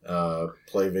 Yeah.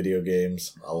 Play video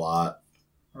games a lot.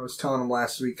 I was telling him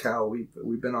last week how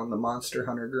we've been on the Monster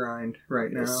Hunter grind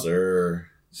right now. Yes, sir.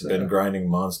 So, Been grinding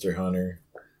Monster Hunter.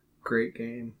 great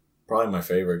game. Probably my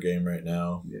favorite game right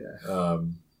now. Yeah.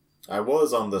 I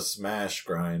was on the Smash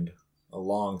grind a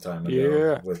long time ago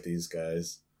Yeah. with these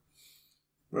guys.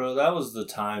 Bro, that was the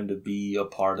time to be a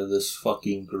part of this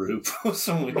fucking group.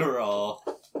 So we were all.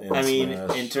 in I mean,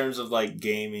 Smash. in terms of like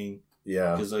gaming,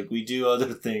 Yeah. because like we do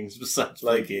other things besides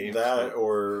play Like games. that,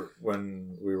 or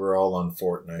when we were all on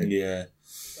Fortnite. Yeah.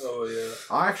 Oh, yeah.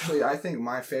 I think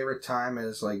my favorite time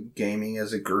is like gaming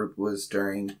as a group was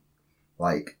during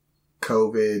like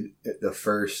COVID, the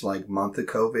first like month of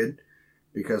COVID,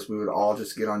 because we would all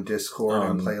just get on Discord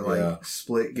and play like yeah.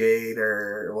 Splitgate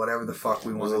or whatever the fuck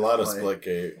we There wanted was a lot to of play.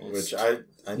 Splitgate, which I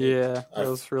Yeah, I that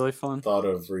was really fun. thought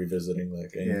of revisiting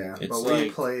that game. Yeah, It's but we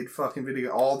like- played fucking video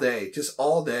all day, just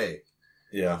all day.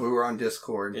 Yeah. We were on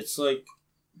Discord. It's like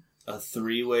a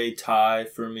 3-way tie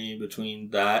for me between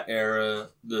that era,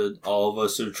 the all of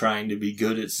us are trying to be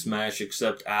good at Smash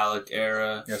except Alec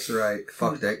era, That's right.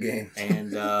 Fuck that game.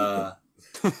 and the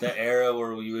era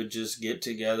where we would just get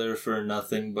together for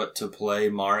nothing but to play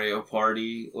Mario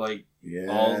Party like Yeah.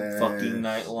 all fucking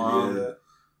night long. Yeah.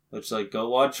 Which, like, go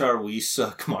watch our We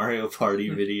Suck Mario Party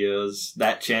videos.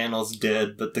 That channel's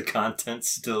dead, but the content's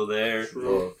still there.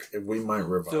 Look, we might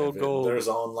revive Still it. gold. There's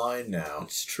online now.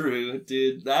 It's true,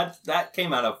 dude. That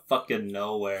came out of fucking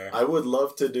nowhere. I would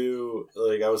love to do,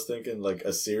 like, I was thinking, like,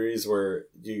 a series where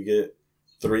you get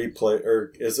 3 player,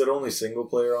 or is it only single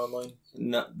player online?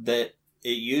 No, that it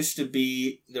used to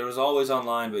be, there was always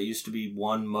online, but it used to be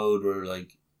one mode where,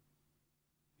 like,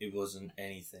 it wasn't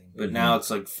anything. But Mhm. now it's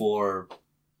like 4.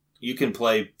 You can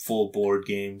play full board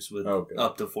games with Okay.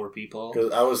 up to 4 people.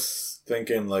 Because I was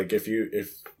thinking, like, if you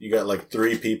got, like,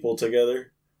 3 people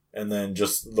together, and then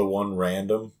just the one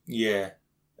random, Yeah.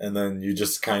 and then you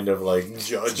just kind of, like,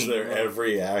 judge Team their up.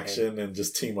 every action and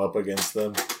just team up against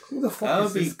them. Who the fuck That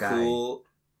is would be this guy? cool.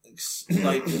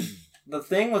 Like, the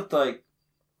thing with, like,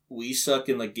 We Suck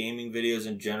in, like, gaming videos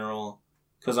in general,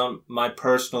 because on my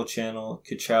personal channel,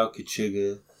 Kachow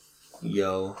Kachiga,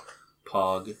 yo,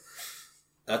 Pog,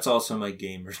 that's also my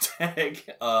gamer tag.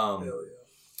 Hell yeah.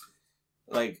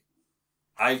 Like,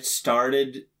 I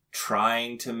started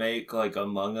trying to make, like,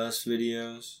 Among Us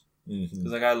videos. Mm-hmm.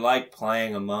 Because, like, I like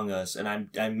playing Among Us, and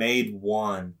I made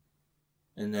one,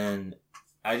 and then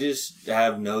I just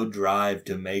have no drive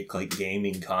to make, like,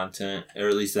 gaming content, or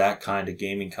at least that kind of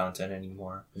gaming content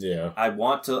anymore. Yeah. I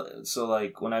want to, so,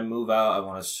 like, when I move out, I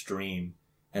want to stream,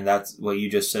 and that's what you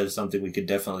just said is something we could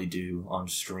definitely do on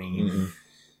stream. Mm-hmm.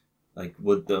 Like,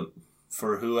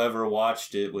 for whoever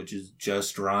watched it, which is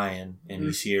just Ryan, and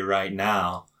he's here right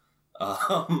now,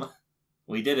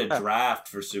 we did a draft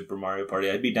for Super Mario Party.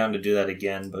 I'd be down to do that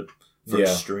again, but for Yeah.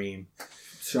 stream.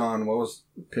 Sean, what was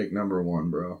pick number 1,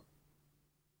 bro?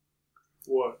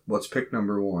 What? What's pick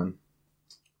number 1?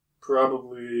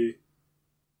 Probably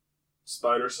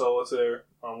Spider Solitaire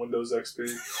on Windows XP.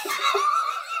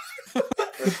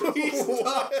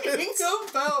 He's talking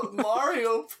about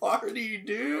Mario Party,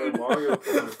 dude. Mario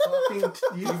Party.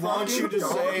 He wants you to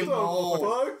say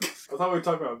more. I thought we were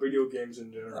talking about video games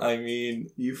in general. I mean,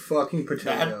 You fucking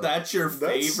potato. that's your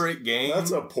favorite game?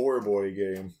 That's a poor boy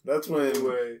game. That's when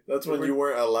you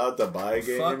weren't allowed to buy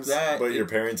games, that. but your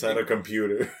parents had a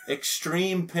computer.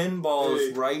 Extreme Pinball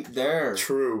is right there.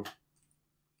 True.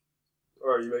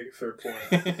 Alright, you make a fair point.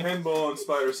 Pinball and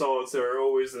Spider Solitaire are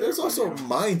always there. There's also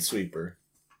Minesweeper.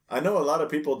 I know a lot of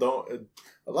people don't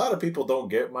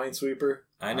get Minesweeper.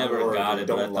 I never Or got it,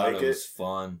 but I don't thought like it was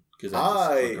fun because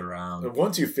I just fuck around.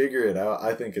 Once you figure it out,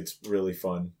 I think it's really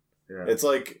fun. Yeah. It's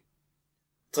like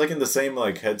in the same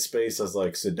like headspace as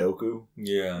like Sudoku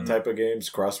Yeah. type of games,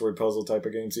 crossword puzzle type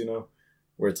of games, you know,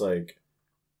 where it's like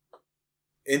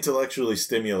intellectually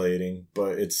stimulating,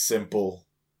 but it's simple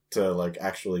to like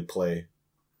actually play.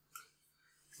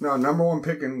 No, number one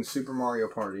pick in Super Mario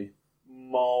Party.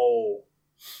 Mole.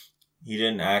 He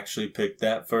didn't actually pick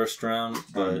that first round,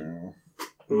 but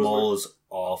Mole is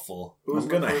awful. I'm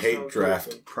gonna hate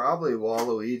draft. Probably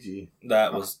Waluigi.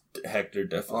 That was Hector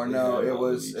definitely. Or no, had it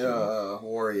was Waluigi.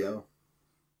 Wario.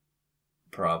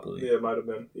 Probably. Yeah, it might have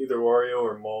been either Wario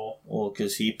or Mole. Well,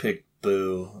 because he picked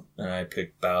Boo and I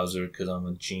picked Bowser because I'm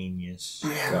a genius.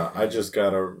 Yeah, I just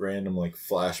got a random like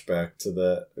flashback to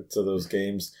those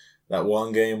games. That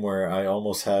one game where I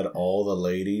almost had all the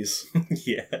ladies.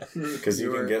 Yeah. Because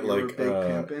you can get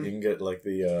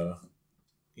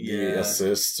the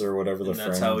assists or whatever and the that's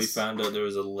friends. how we found out there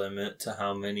was a limit to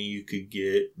how many you could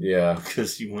get. Yeah.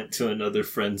 Because you went to another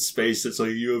friend space. It's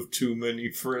like, you have too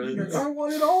many friends. I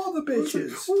wanted all the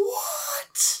bitches.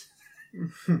 What?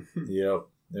 Yep.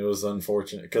 It was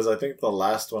unfortunate. Because I think the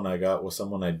last one I got was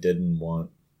someone I didn't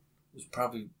want. It was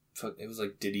probably... It was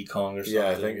like Diddy Kong or something. Yeah,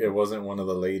 I think it wasn't one of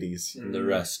the ladies. And the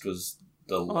rest was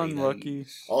the lady. Unlucky.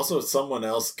 Also, someone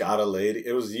else got a lady.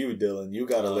 It was you, Dylan. You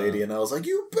got a lady, and I was like,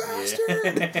 you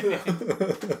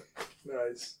bastard!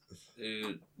 Nice.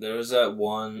 Dude, there was that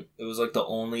one. It was like the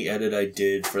only edit I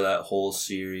did for that whole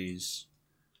series.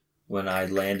 When I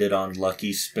landed on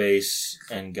Lucky Space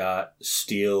and got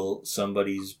steal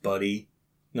somebody's buddy.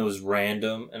 And it was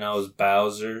random, and I was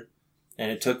Bowser. And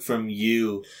it took from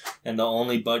you, and the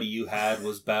only buddy you had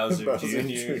was Bowser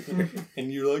Jr.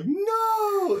 And you're like,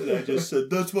 no! And I just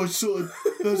said, that's my son!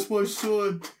 That's my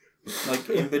son! Like,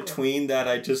 in between that,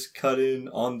 I just cut in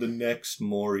on the next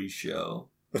Maury show.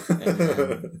 And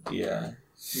then, yeah.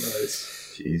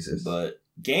 Nice. Jesus. But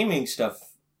gaming stuff,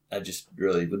 I just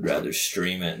really would rather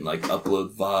stream it and, like,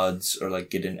 upload VODs or,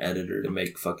 like, get an editor to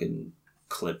make fucking...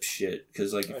 clip shit,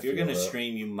 because like if you're gonna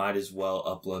stream, you might as well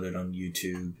upload it on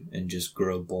YouTube and just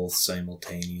grow both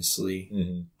simultaneously.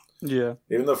 Mm-hmm. Yeah.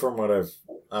 Even though from what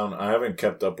I haven't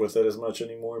kept up with it as much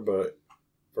anymore, but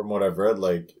from what I've read,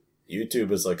 like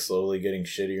YouTube is like slowly getting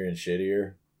shittier and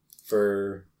shittier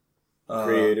for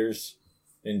creators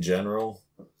in general,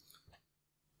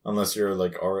 unless you're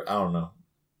like, I don't know.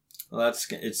 Well, it's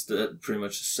pretty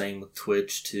much the same with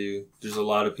Twitch too. There's a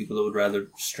lot of people that would rather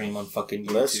stream on fucking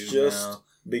YouTube. Let's just now.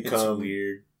 become it's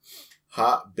weird.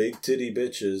 Hot big titty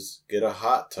bitches. Get a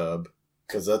hot tub,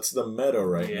 because that's the meta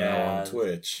right now on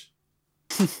Twitch.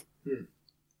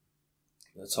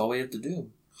 That's all we have to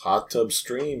do. Hot tub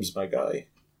streams, my guy.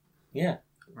 Yeah.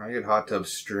 I get hot tub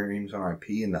streams when I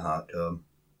pee in the hot tub.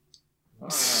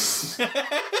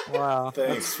 Wow.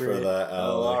 Thanks for that, Alec.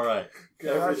 Oh, all right.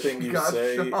 Everything you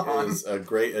say is a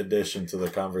great addition to the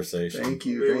conversation. Thank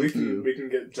you. Maybe Thank you. we can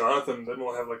get Jonathan, then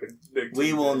we'll have like a big...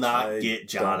 We will not I get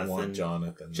don't Jonathan. want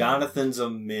Jonathan. Jonathan's a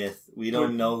myth. We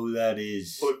don't know who that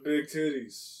is. But big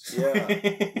titties.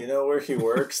 Yeah. You know where he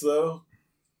works, though?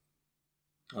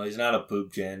 Oh, he's not a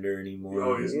poop gender anymore.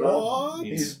 Oh, he's not? What?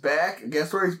 He's back.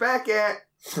 Guess where he's back at?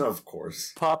 Of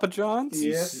course. Papa John's?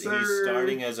 Yes, He's sir.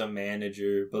 starting as a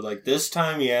manager, but like this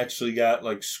time he actually got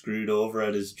like screwed over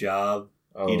at his job.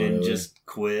 Oh, He didn't really? just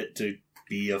quit to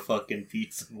be a fucking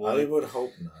pizza I boy. would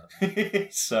hope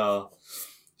not. So,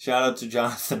 shout out to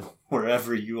Jonathan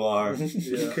wherever you are.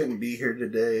 He couldn't be here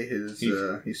today.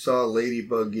 He saw a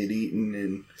ladybug get eaten,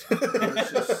 and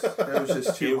that was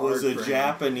just too It was hard a for him.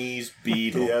 Japanese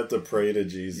beetle. He had to pray to Yeah,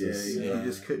 Jesus. he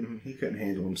just couldn't. He couldn't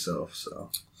handle himself. So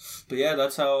But yeah,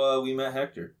 that's how we met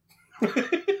Hector.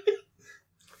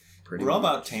 pretty We're all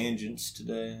much. about tangents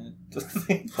today.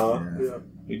 Huh? Yeah.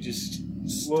 We just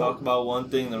Well- talk about one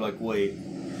thing. They're like, wait,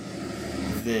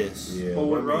 this. Yeah. Well,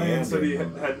 when we're Ryan said he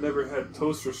meandering. had never had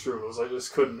toaster strudels, I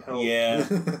just couldn't help Yeah.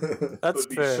 That's but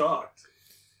be fair. shocked.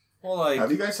 Well, like,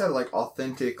 Have you guys had like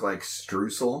authentic like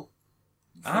streusel?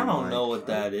 I don't Like, know what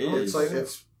that is. It's like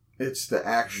It's the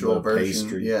actual The version.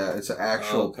 pastry. Yeah, it's the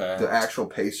actual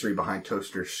pastry behind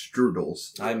toaster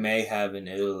strudels. I may have in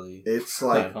Italy. It's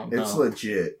like I don't it's know.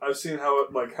 legit. I've seen how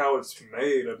it's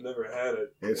made. I've never had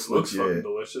it. It's it looks legit. fucking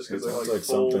delicious because It's they like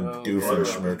fold something butter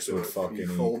Doofenshmirtz into would it. fucking You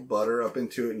eat. fold butter up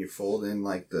into it, and you fold in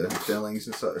like the fillings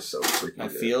and stuff. It's so freaking I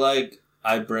good. feel like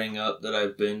I bring up that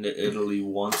I've been to Italy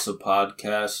once a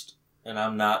podcast, and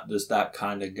I'm not just that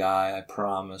kind of guy, I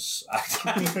promise. I've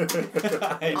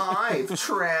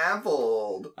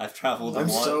traveled. I've traveled I'm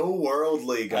one. so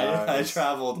worldly, guys. I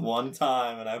traveled one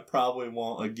time, and I probably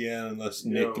won't again unless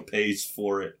Nick pays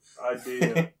for it.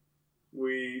 Idea.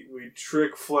 We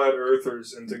trick flat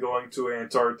earthers into going to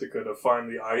Antarctica to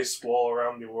find the ice wall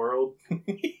around the world.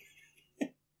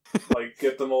 Like,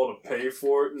 get them all to pay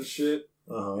for it and shit.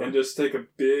 And just take a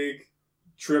big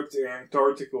trip to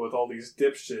Antarctica with all these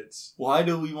dipshits. Why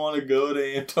do we want to go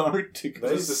to Antarctica?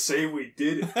 Just to say we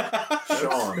did it.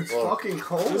 Sean, It's look, fucking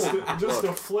cold. Just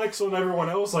to flex on everyone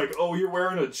else, like, oh, you're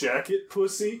wearing a jacket,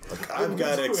 pussy? I've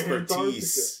got To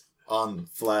expertise on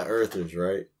flat earthers,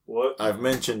 right? What? I've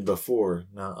mentioned before,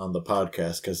 not on the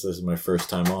podcast because this is my first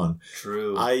time on.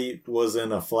 True. I was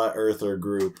in a flat earther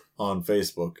group on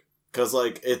Facebook because,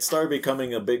 like, it started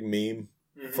becoming a big meme,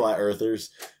 flat earthers.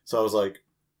 So I was like,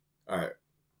 all right,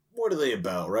 what are they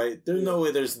about, right? There's no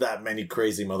way there's that many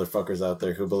crazy motherfuckers out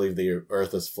there who believe the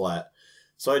earth is flat.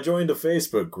 So I joined a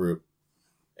Facebook group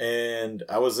and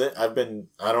I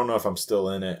don't know if I'm still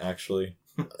in it actually,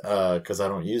 because I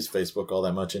don't use Facebook all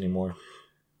that much anymore,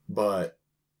 but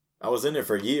I was in it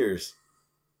for years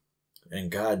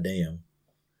and goddamn,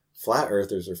 flat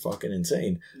earthers are fucking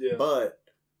insane. Yeah. But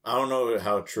I don't know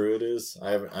how true it is.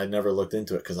 I never looked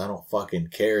into it because I don't fucking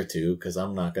care to, because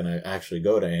I'm not gonna actually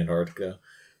go to Antarctica.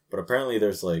 But apparently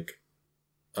there's like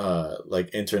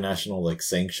international like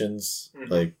sanctions,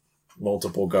 like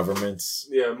multiple governments.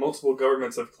 Yeah, multiple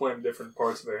governments have claimed different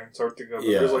parts of Antarctica, but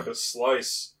there's like a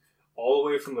slice all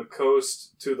the way from the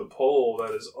coast to the pole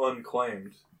that is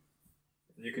unclaimed.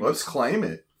 You can Let's claim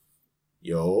it.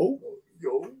 Yo.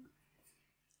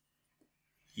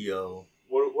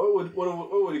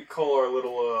 What would he call our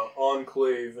little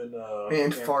enclave in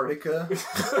Antarctica?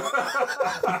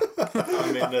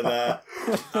 I'm into that.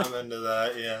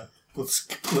 Yeah. Let's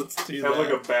do Have that.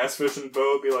 like a bass fishing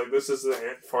boat. Be like, this is the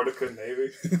Antarctica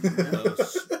Navy.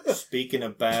 Speaking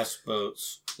of bass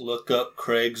boats, look up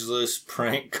Craigslist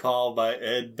prank call by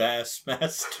Ed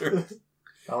Bassmaster.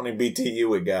 How many BTU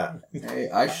we got? Hey,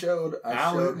 I showed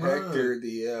Hector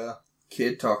the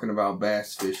kid talking about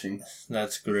bass fishing.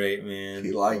 That's great, man.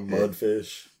 He liked it.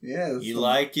 Mudfish. Yeah. You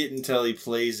like it until he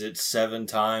plays it 7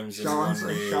 times in one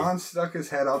day. Sean stuck his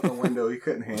head out the window. He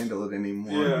couldn't handle it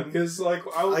anymore. Yeah, because like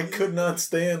I could not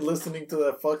stand listening to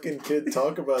that fucking kid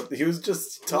talk about. He was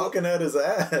just talking at his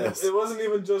ass. It wasn't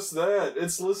even just that.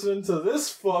 It's listening to this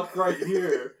fuck right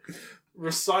here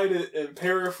recite it and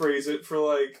paraphrase it for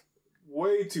like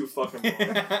way too fucking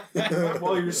long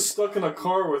while you're stuck in a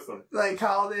car with them. Like,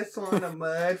 call this one a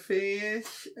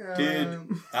mudfish? Dude,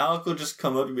 Alec will just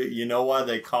come up to me, you know why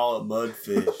they call it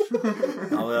mudfish?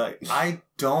 I'll be like, I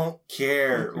don't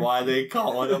care why they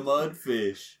call it a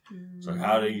mudfish. So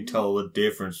how do you tell the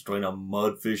difference between a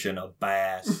mudfish and a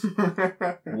bass?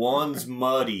 One's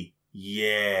muddy.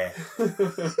 Yeah.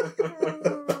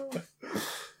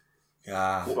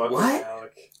 God. What?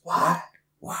 Alec. Why?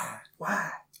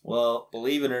 Well,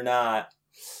 believe it or not,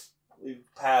 we've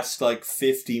passed like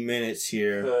 50 minutes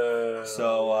here.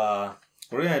 So,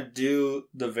 we're going to do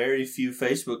the very few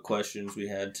Facebook questions we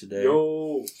had today.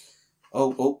 Yo.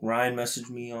 Oh, Ryan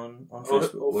messaged me on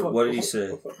Facebook. What did he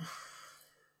say?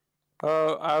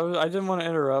 I didn't want to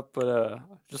interrupt, but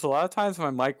just a lot of times my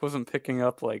mic wasn't picking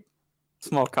up like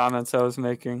small comments I was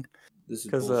making. This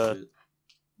is 'cause, bullshit.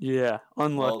 Yeah,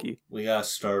 unlucky. Well, we got to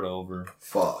start over.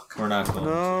 Fuck. We're not going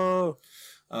No.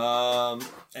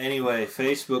 Anyway,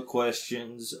 Facebook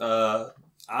questions.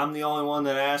 I'm the only one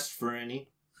that asked for any.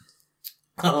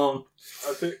 I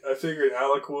figured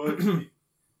Alec would.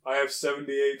 I have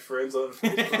 78 friends on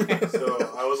Facebook, so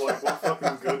I was like, what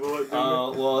fucking good will it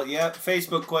do? Well, yeah,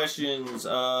 Facebook questions.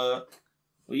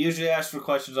 We usually ask for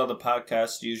questions on the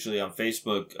podcast, usually on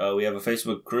Facebook. We have a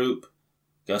Facebook group.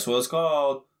 Guess what it's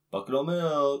called? Bucket of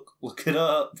Milk. Look it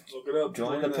up.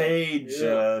 Join the page.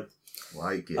 Yeah.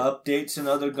 Like it. Updates and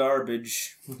other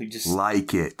garbage. We just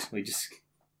get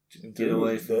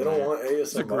away from They don't that. want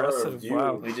ASMR aggressive, of you.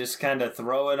 wow. We just kind of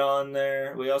throw it on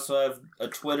there. We also have a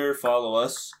Twitter. Follow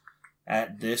us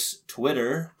at this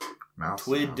Twitter. Mouse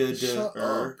Twitter. Shut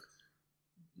up.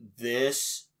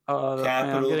 This I'm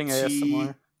capital getting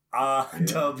T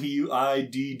ASMR.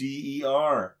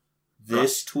 WIDDER.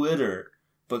 This Twitter.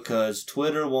 because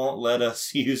Twitter won't let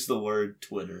us use the word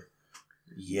Twitter.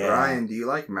 Yeah. Brian, do you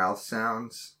like mouth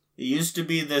sounds? It used to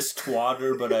be this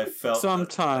twatter, but I felt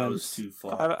that was too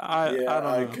far. I don't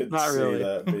know. could Not see really.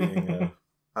 that being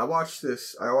I watched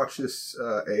this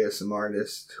ASMR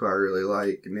artist who I really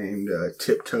like named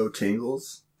Tiptoe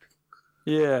Tingles.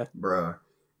 Yeah. Bruh,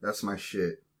 that's my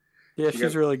shit. Yeah,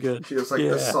 she's really good. She was like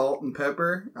the salt and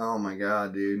pepper. Oh my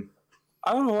god, dude.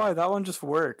 I don't know why. That one just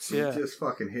works, It just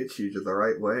fucking hits you the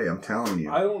right way, I'm telling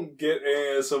you. I don't get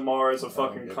ASMR as a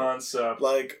fucking concept.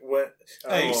 like when.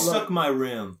 Hey, suck my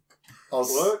rim.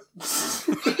 What?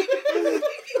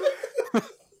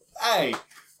 Hey.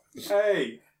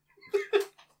 Hey.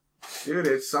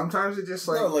 Dude, sometimes it just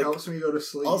helps me go to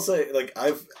sleep. I'll say, like,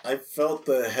 I've felt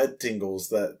the head tingles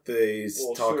that they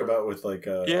talk about with like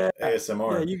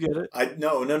ASMR. Yeah, you get it.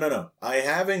 No. I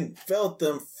haven't felt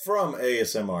them from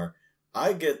ASMR.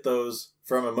 I get those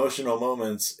from emotional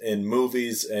moments in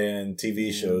movies and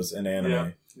TV shows and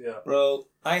anime. Yeah. Bro,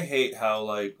 I hate how,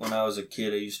 like, when I was a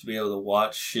kid, I used to be able to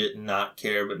watch shit and not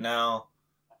care, but now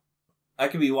I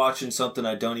could be watching something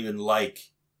I don't even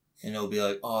like, and it'll be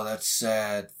like, oh, that's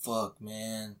sad. Fuck,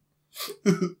 man.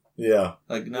 Yeah.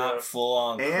 Like, not full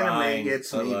on crying. Anime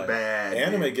gets me bad.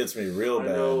 Anime gets me real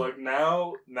bad. I know, like,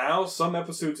 now some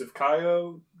episodes of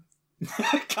Kaio...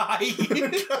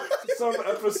 Some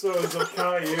episodes of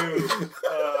Caillou.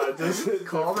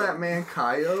 Call that man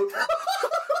Coyote?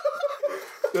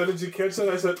 No, did you catch that?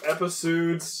 I said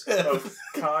episodes of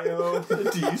Caillou.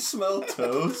 Do you smell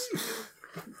toes?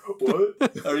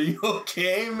 What? Are you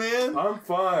okay, man? I'm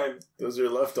fine. Does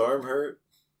your left arm hurt?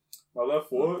 My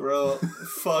left what? Bro,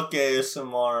 fuck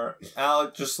ASMR.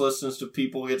 Alec just listens to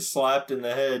people get slapped in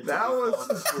the head. That was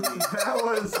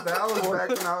back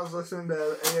when I was listening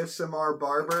to ASMR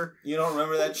Barber. You don't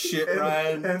remember that shit,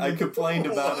 Ryan? I complained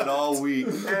about it all week.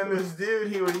 And this dude,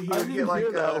 he would get like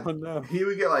he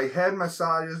would get like head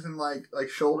massages and like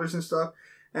shoulders and stuff.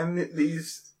 And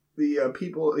the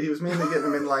people, he was mainly getting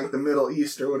them in like the Middle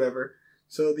East or whatever.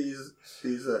 So these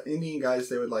Indian guys,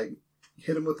 they would like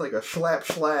hit him with like a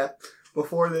slap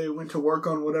before they went to work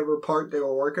on whatever part they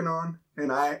were working on.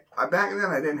 And I back then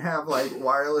I didn't have like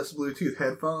wireless Bluetooth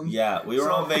headphones. Yeah, we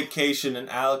were on vacation and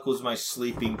Alec was my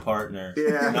sleeping partner.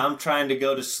 Yeah. And I'm trying to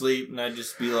go to sleep and I'd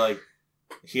just be like,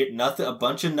 hit nothing, a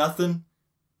bunch of nothing.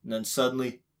 And then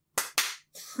suddenly,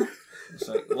 it's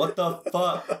like, what the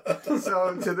fuck?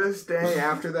 So to this day,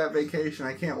 after that vacation,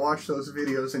 I can't watch those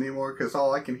videos anymore because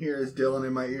all I can hear is Dylan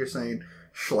in my ear saying,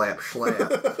 slap.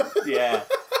 Yeah.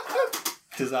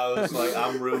 Because I was like,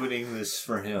 I'm ruining this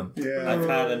for him. Yeah. I've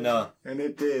had enough. And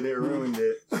it did. It ruined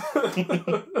it.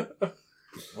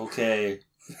 Okay.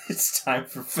 It's time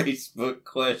for Facebook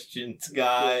questions,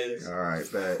 guys. All right,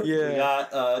 bet. Yeah. We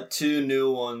got 2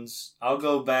 new ones. I'll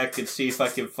go back and see if I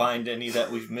can find any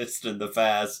that we've missed in the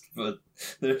past, but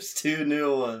there's 2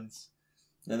 new ones.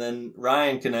 And then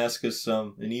Ryan can ask us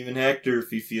some, and even Hector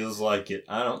if he feels like it.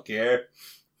 I don't care.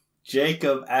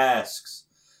 Jacob asks,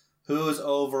 who is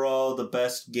overall the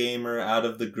best gamer out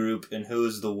of the group and who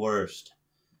is the worst?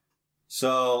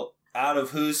 So, out of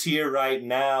who's here right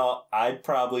now, I'd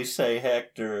probably say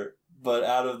Hector, but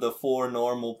out of the 4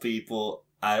 normal people,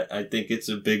 I think it's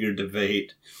a bigger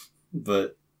debate.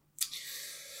 But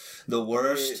the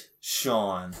worst,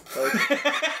 Sean.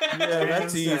 Yeah,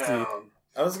 that's easy.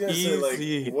 I was gonna say,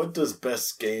 like, what does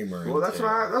best gamer? Well, that's what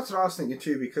I was thinking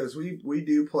too, because we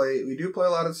do play a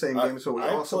lot of the same games, but we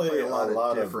also play a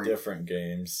lot of different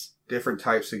games, different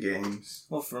types of games.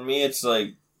 Well, for me, it's like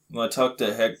when I talk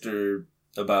to Hector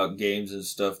about games and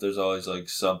stuff, there's always like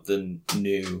something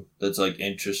new that's like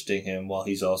interesting him while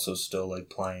he's also still like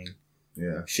playing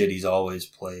shit he's always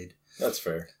played. That's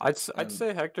fair. I'd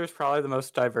say Hector's probably the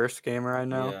most diverse gamer I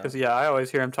know, because I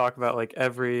always hear him talk about like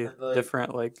every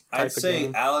different like type I'd say of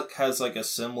game. Alec has like a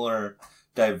similar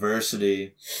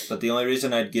diversity, but the only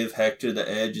reason I'd give Hector the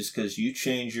edge is because you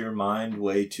change your mind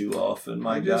way too often,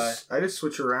 my guy. I just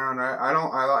switch around. I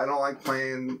don't like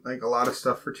playing like a lot of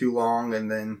stuff for too long,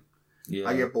 and then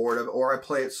I get bored of it, or I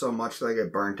play it so much that I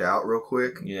get burnt out real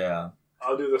quick. Yeah.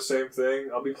 I'll do the same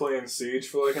thing. I'll be playing Siege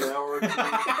for like an hour.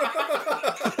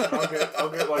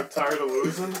 I'll get like tired of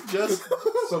losing.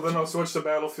 So then I'll switch to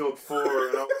Battlefield 4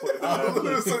 and I'll play that.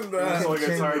 Until I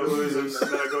get tired of losing,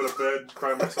 and then I go to bed,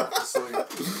 cry myself to sleep.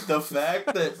 The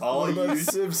fact that all you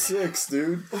Civ 6,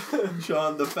 dude.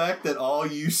 Sean, the fact that all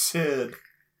you said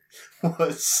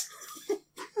was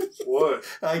what?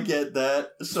 I get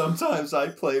that. Sometimes I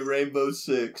play Rainbow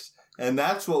Six, and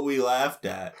that's what we laughed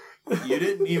at. You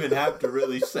didn't even have to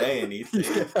really say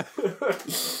anything.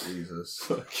 Jesus.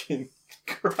 Fucking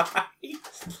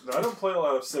Christ. No, I don't play a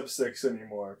lot of Civ 6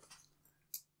 anymore.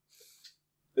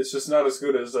 It's just not as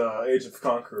good as Age of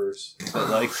Conquerors. But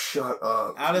like, Shut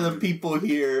up. out of the people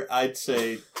here, I'd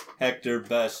say Hector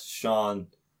best, Sean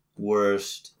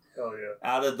worst. Hell yeah.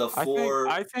 Out of the four,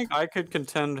 I think I could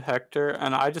contend Hector,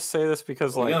 and I just say this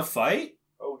because we like, gonna fight?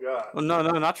 Oh god. well, no,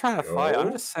 not trying to fight. I'm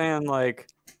Yo. just saying like,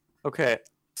 okay,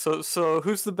 so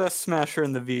who's the best smasher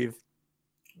in the Vive?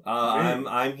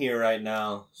 I'm here right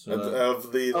now. So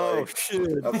Of the Oh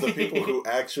shit! of the people who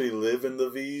actually live in the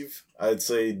Vive, I'd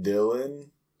say Dylan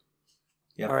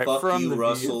yeah, All right, fuck from you, the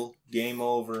Russell. Game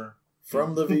over.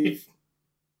 from the Vive.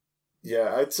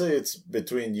 Yeah, I'd say it's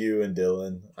between you and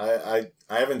Dylan. I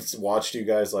haven't watched you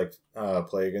guys like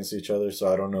play against each other,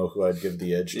 so I don't know who I'd give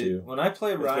the edge to. When I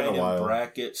play been a Ryan in while.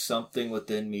 bracket, something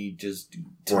within me just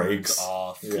Breaks. turns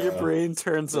off. Yeah. Your brain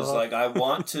turns It's off. like I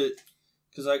want to,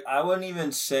 because like I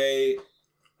wouldn't say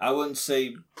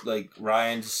like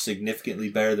Ryan's significantly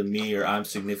better than me or I'm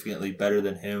significantly better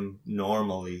than him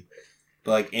normally,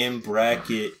 but like in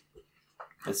bracket,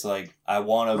 it's like I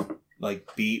want to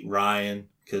like beat Ryan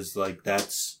because like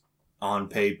that's on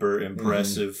paper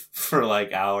impressive for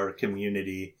like our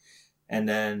community, and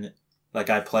then like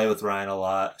I play with Ryan a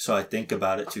lot, so I think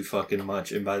about it too fucking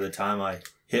much, and by the time I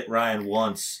hit Ryan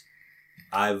once,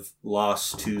 I've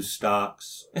lost 2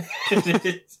 stocks.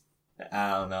 I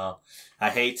don't know. I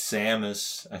hate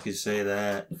Samus. I could say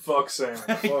that. Fuck Sam.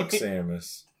 Fuck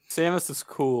Samus. Samus is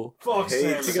cool. Fuck I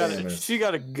hate She Sam. got Samus. she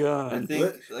got a I gun.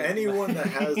 think like, Anyone that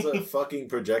has a fucking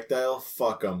projectile,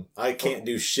 fuck them. I can't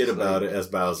do shit about it as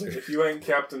Bowser. If you ain't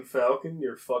Captain Falcon,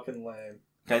 you're fucking lame.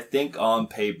 I think on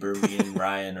paper, me and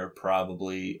Ryan are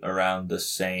probably around the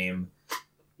same.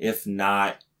 If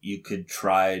not, you could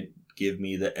try give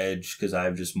me the edge because I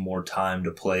have just more time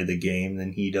to play the game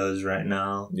than he does right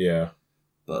now. Yeah.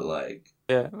 But like,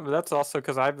 Yeah, but that's also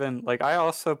because I've been like I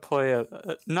also play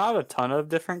not a ton of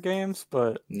different games,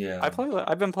 but yeah,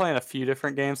 I've been playing a few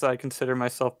different games that I consider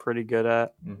myself pretty good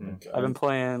at. Mhm. I've been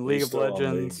playing League of Still on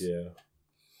Legends, League,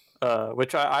 yeah.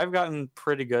 which I've gotten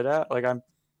pretty good at. Like I'm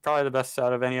probably the best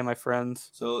out of any of my friends.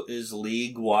 So is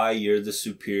League why you're the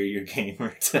superior gamer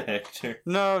to Hector?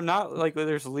 No, not like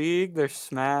there's League, there's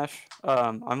Smash.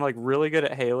 I'm like really good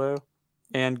at Halo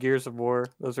and Gears of War.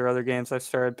 Those are other games I've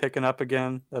started picking up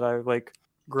again that I like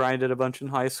grinded a bunch in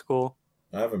high school.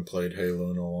 I haven't played Halo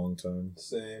in a long time.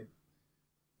 Same.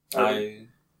 I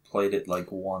played it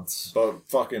like once. But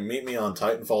fucking meet me on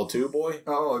Titanfall 2, boy.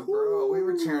 Oh, bro, we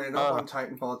were tearing it up on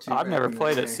Titanfall 2. I've back never in the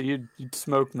played day. it, so you'd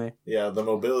smoke me. Yeah, the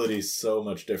mobility's so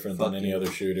much different than any Fucking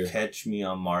other shooter. Catch me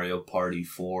on Mario Party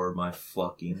 4, my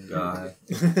fucking guy.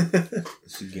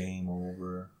 It's game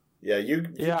over. Yeah, you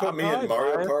put me in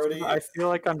Mario Party. I feel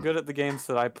like I'm good at the games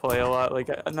that I play a lot. Like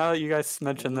now that you guys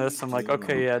mention this, I'm like,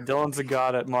 okay, yeah, Dylan's a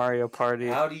god at Mario Party.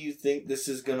 How do you think this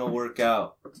is gonna work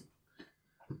out?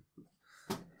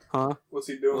 Huh? What's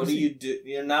he doing? What do you do?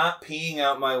 You're not peeing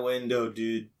out my window,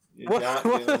 dude. You're What? not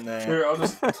What? doing that. Here, I'll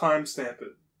just timestamp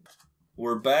it.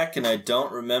 We're back, and I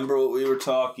don't remember what we were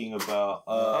talking about.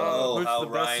 who's How the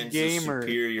best Ryan's gamer? a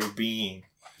superior being.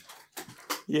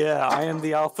 Yeah, I am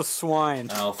the alpha swine.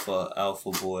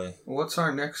 Alpha boy. What's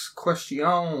our next question?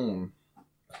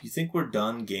 You think we're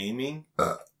done gaming?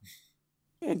 Ain't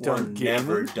We're done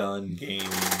never gaming. done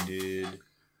gaming, dude.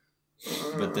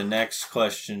 But the next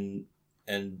question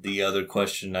and the other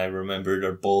question I remembered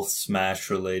are both Smash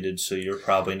related, so you're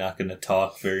probably not going to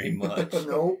talk very much.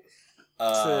 Nope.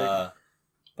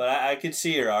 But I could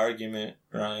see your argument,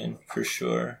 Ryan, for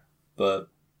sure. But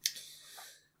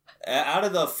out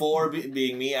of the 4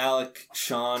 being me, Alec,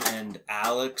 Sean, and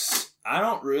Alex, I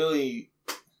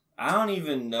don't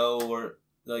even know where,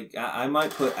 like, I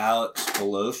might put Alex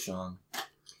below Sean.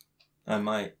 I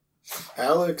might.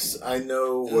 Alex, I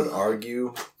know, would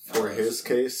argue for his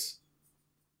case.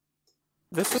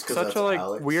 This is Just 'cause such that's a like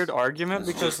Alex. weird argument It's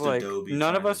because just like Adobe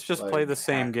none of trying us to, just like, play the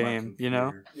same hack my game, you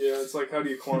know? computer. Yeah, it's like, how do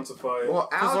you quantify it? Well,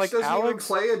 Alex like, doesn't Alex- even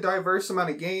play a diverse amount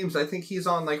of games. I think he's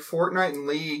on like Fortnite and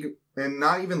League, and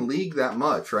not even League that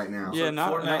much right now. Yeah, like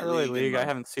not Fortnite, really League, League. and, I like,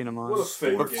 haven't seen him what a on.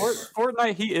 fake But gamer.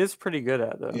 Fortnite, he is pretty good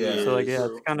at though. Yeah, so like, he is. yeah,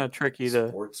 it's kind of tricky to.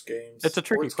 Sports games. It's a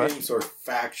tricky Sports games are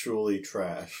factually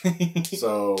trash.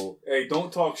 So Hey,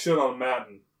 don't talk shit on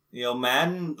Madden. You know,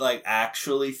 Madden, like,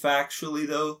 factually,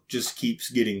 though, just keeps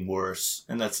getting worse.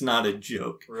 And that's not a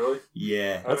joke. Really?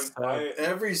 Yeah. That's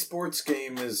every sports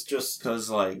game is just Because,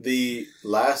 like, the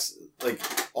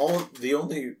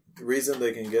only reason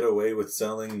they can get away with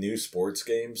selling new sports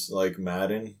games like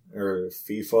Madden or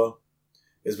FIFA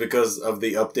is because of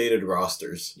the updated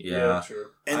rosters. Yeah. True.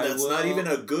 And that's not even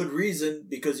a good reason,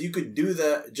 because you could do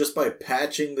that just by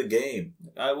patching the game.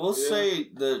 I will say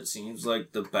that it seems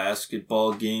like the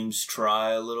basketball games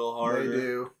try a little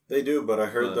harder. They do. But I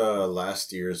heard the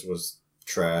last year's was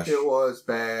trash. It was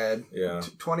bad. Yeah.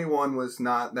 21 was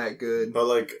not that good. But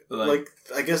like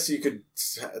I guess they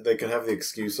could have the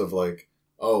excuse of like,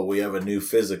 oh, we have a new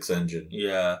physics engine.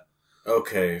 Yeah.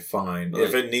 Okay, fine. Like,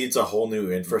 if it needs a whole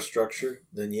new infrastructure,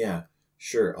 then yeah,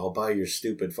 sure, I'll buy your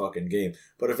stupid fucking game.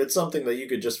 But if it's something that you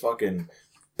could just fucking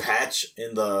patch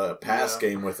in the past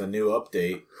game with a new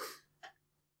update,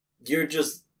 you're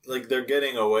just, like, they're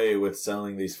getting away with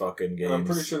selling these fucking games. And I'm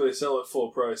pretty sure they sell it full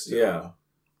price, too. Yeah.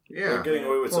 Yeah. They're getting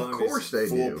away with selling these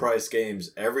full price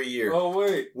games every year. Oh,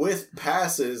 wait. With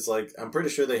passes, like, I'm pretty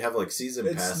sure they have, like, season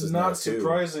passes now, too. It's not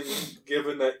surprising,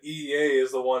 given that EA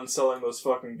is the one selling those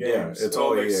fucking games. Yeah, it's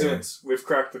all makes EA. sense. We've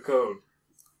cracked the code.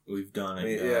 We've done it. I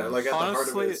mean, yeah, like, at the heart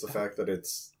of it is the fact that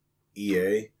it's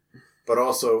EA. But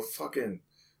also, fucking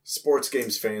sports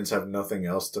games fans have nothing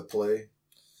else to play.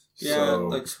 Yeah, so,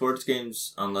 like, sports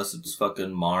games, unless it's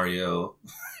fucking Mario,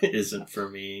 isn't for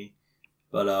me.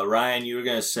 But, Ryan, you were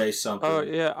going to say something. Oh,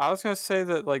 yeah. I was going to say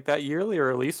that, like, that yearly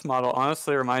release model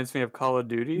honestly reminds me of Call of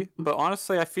Duty. But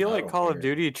honestly, I feel like Call of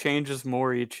Duty changes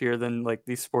more each year than, like,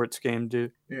 these sports games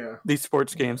do. Yeah. These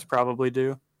sports games probably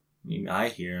do. I mean, I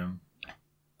hear him.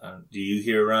 Do you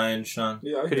hear Ryan, Sean?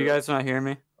 Yeah, Could you guys not hear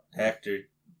me? Hector.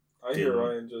 I hear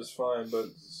Ryan just fine, but...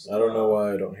 I don't know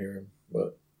why I don't hear him,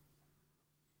 but...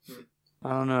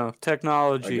 I don't know.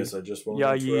 Technology. I guess I just won't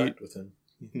interact with him.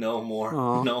 No more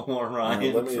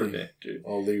Ryan for Hector.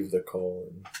 I'll leave the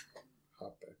call and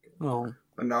hop back in. Oh.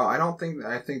 No, I don't think...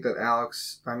 I think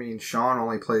that Sean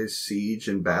only plays Siege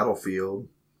and Battlefield.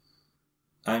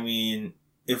 I mean,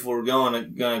 if we're gonna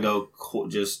go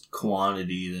just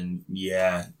quantity, then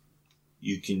yeah,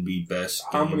 you can be best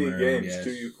gamer. How many games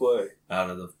do you play? Out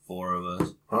of the four of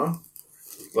us. Huh?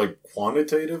 Like,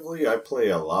 quantitatively, I play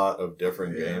a lot of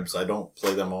different games. I don't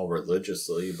play them all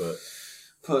religiously, but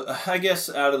I guess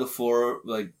out of the four,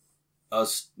 like,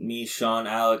 us, me, Sean,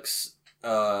 Alex,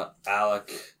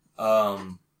 Alec,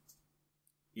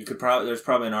 you could there's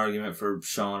probably an argument for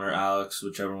Sean or Alex,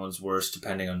 whichever one's worse,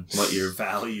 depending on what your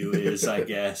value is, I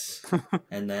guess.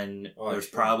 And then there's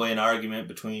probably an argument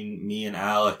between me and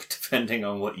Alec, depending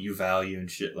on what you value and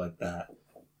shit like that.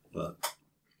 But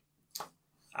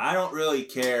I don't really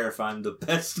care if I'm the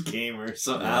best gamer,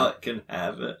 so Alec can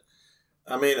have it.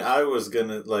 I mean, I was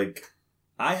gonna, like...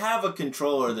 I have a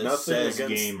controller that says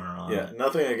gamer on it. Yeah,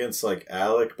 nothing against, like,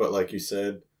 Alec, but like you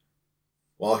said,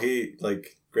 while he,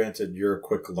 like... Granted, you're a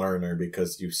quick learner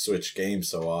because you switch games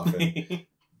so often.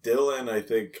 Dylan, I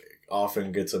think,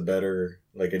 often gets a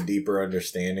deeper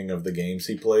understanding of the games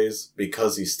he plays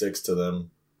because he sticks to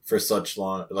them for such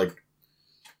long. Like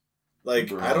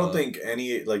I don't think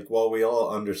while we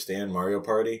all understand Mario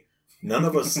Party, none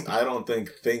of us, I don't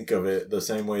think of it the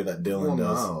same way that Dylan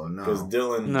does. No. Because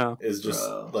Dylan is just,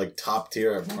 like, top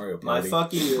tier at Mario Party. My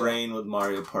fucking brain with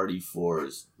Mario Party 4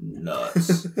 is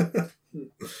nuts.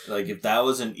 Like, if that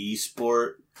was an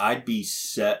esport, I'd be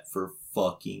set for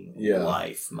fucking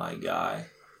life, my guy.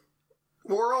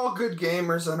 We're all good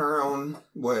gamers in our own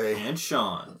way. And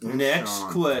Sean. Next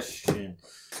question.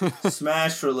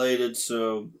 Smash related,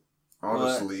 so... I'll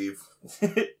just leave.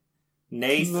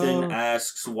 Nathan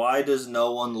asks, why does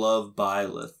no one love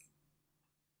Byleth?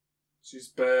 She's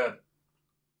bad.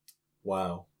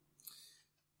 Wow.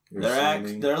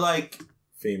 They're like...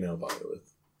 Female Byleth.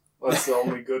 That's the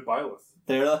only good Byleth.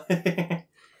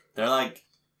 They're like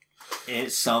in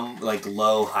some like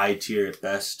low high tier at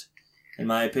best, in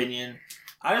my opinion.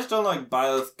 I just don't like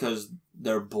Byleth because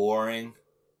they're boring.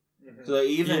 Mm-hmm. So like,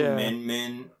 even Min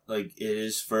Min, like, it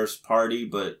is first party,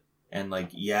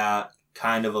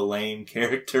 kind of a lame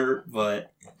character,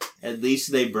 but at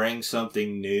least they bring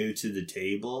something new to the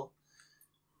table.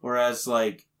 Whereas,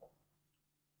 like,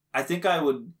 I think I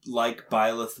would like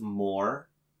Byleth more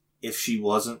if she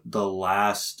wasn't the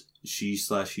last,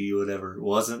 she/he, whatever,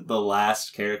 wasn't the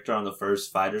last character on the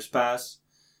first Fighter's Pass.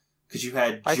 Because you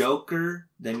had Joker,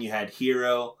 then you had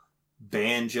Hero,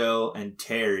 Banjo, and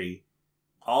Terry.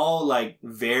 All, like,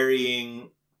 varying,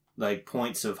 like,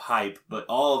 points of hype, but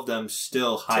all of them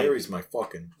still hype. Terry's my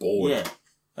fucking boy. Yeah.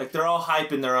 Like, they're all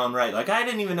hype in their own right. Like, I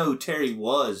didn't even know who Terry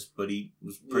was, but he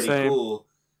was pretty cool.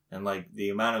 And, like, the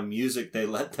amount of music they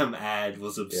let them add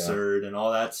was absurd and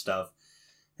all that stuff.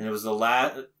 And it was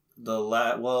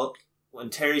when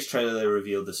Terry's trailer, they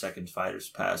revealed the second Fighter's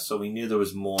Pass, so we knew there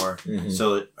was more,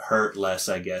 so it hurt less,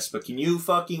 I guess. But can you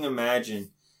fucking imagine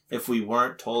if we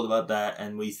weren't told about that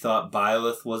and we thought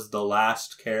Byleth was the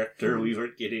last character we were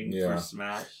getting for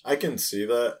Smash. I can see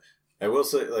that. I will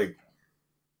say, like,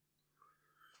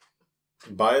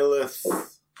 Byleth...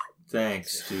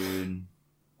 Thanks, dude.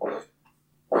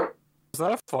 Is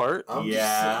that a fart? I'm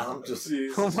just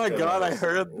oh my god, I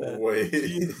heard that. Wait.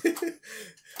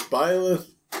 Byleth...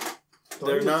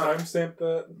 They're not... timestamp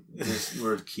that?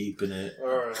 We're keeping it.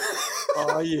 Alright.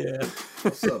 Oh, yeah.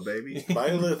 What's up, baby?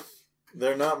 Byleth,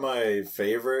 they're not my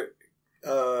favorite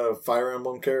Fire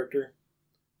Emblem character,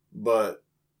 but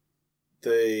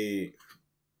I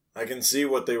can see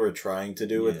what they were trying to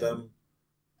do with them,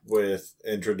 with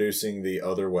introducing the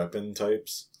other weapon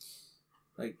types.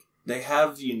 Like, they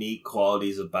have unique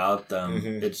qualities about them.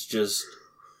 Mhm. It's just...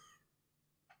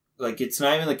 Like, it's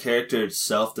not even the character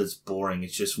itself that's boring.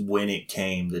 It's just when it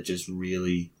came that just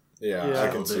really Yeah, I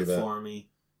can killed see it that. for me.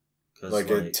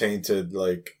 Like, it tainted,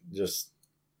 like, just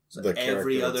the character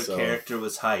every other itself. character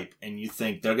was hype, and you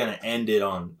think they're going to end it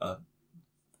on a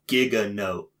giga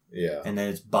note. Yeah. And then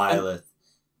it's Byleth.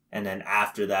 And then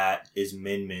after that is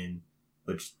Min Min,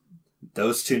 which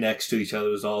those two next to each other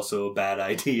was also a bad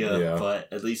idea,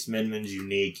 but at least Min Min's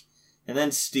unique. And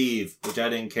then Steve, which I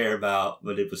didn't care about,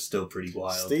 but it was still pretty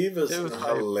wild. Steve is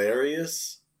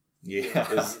hilarious. Yeah.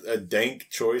 Is a dank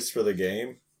choice for the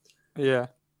game. Yeah.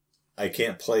 I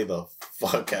can't play the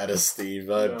fuck out of Steve.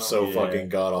 I'm so fucking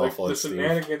god-awful like, at Steve. The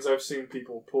shenanigans I've seen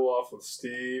people pull off with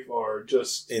Steve are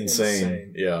just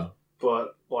insane. Yeah.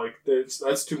 But, like,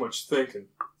 that's too much thinking.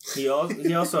 He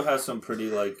also has some pretty,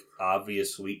 like,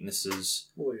 obvious weaknesses.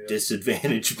 Well, yeah.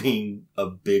 Disadvantage being a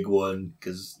big one,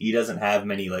 because he doesn't have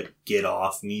many, like,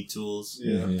 get-off-me tools.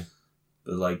 Yeah. Mm-hmm.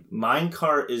 But, like,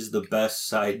 Minecart is the best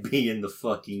side B in the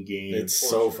fucking game. It's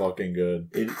so fucking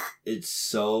good. It's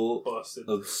so busted.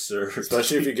 Absurd.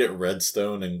 Especially if you get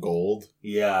redstone and gold.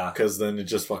 Yeah. Because then it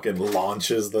just fucking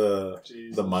launches the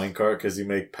minecart because you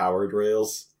make powered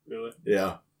rails. Really?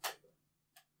 Yeah.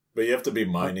 But you have to be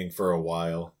mining for a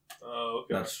while. Oh,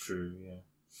 okay. That's true, yeah.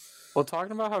 Well,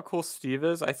 talking about how cool Steve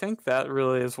is, I think that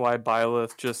really is why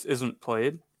Byleth just isn't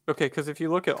played. Okay, because if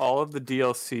you look at all of the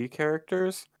DLC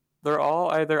characters, they're all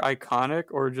either iconic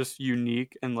or just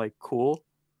unique and, like, cool.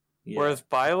 Yeah. Whereas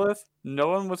Byleth, no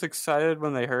one was excited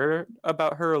when they heard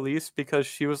about her release because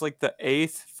she was, like, the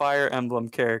 8th Fire Emblem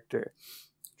character.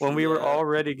 When we were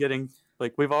already getting,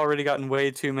 like, we've already gotten way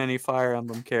too many Fire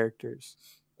Emblem characters.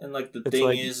 And, like, the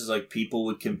thing is, like, people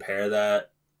would compare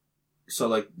that. So,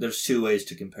 like, there's two ways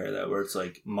to compare that, where it's,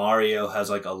 like, Mario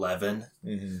has, like, 11.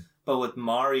 Mm-hmm. But with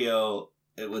Mario,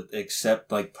 it would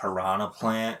accept, like, Piranha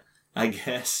Plant, I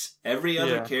guess. Every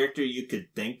other character you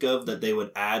could think of that they would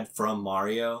add from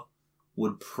Mario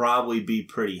would probably be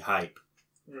pretty hype.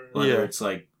 Whether it's,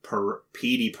 like,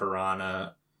 Petey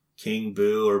Piranha, King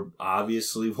Boo, or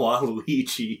obviously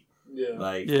Waluigi. Yeah.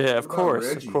 Like, of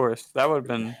course. That would have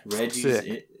been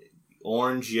sick.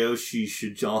 Orange Yoshi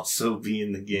should also be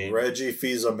in the game. Reggie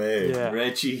Fils-Aimé. Yeah.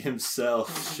 Reggie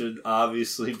himself should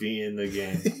obviously be in the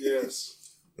game. Yes.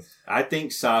 I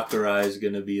think Sakurai is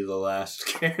going to be the last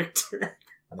character.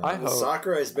 I hope.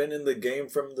 Sakurai's been in the game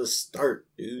from the start,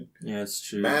 dude. Yeah, it's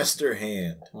true. Master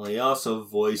Hand. Well, he also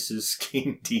voices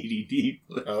King DDD.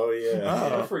 Oh,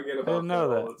 yeah. I forget about that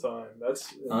all the time.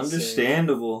 That's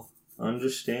insane.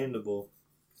 Understandable.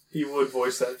 He would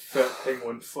voice that fat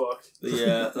penguin fuck.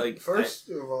 Yeah, like... First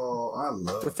of all, I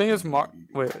love... The thing is,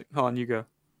 wait, hold on, you go.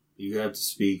 You have to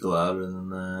speak louder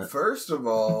than that. First of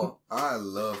all, I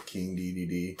love King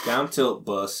DDD. Down tilt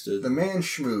busted. The man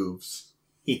schmoves.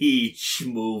 He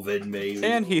schmoving, maybe.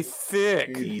 And he's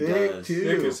thick. He's He thick, does. too.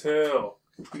 Thick as hell.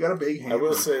 You got a big hand. I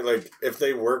will say, like, if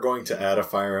they were going to add a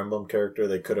Fire Emblem character,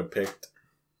 they could have picked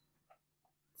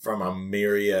from a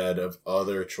myriad of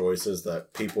other choices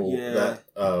that people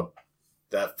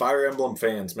that Fire Emblem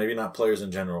fans, maybe not players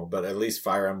in general, but at least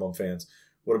Fire Emblem fans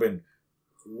would have been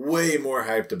way more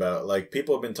hyped about. Like,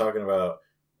 people have been talking about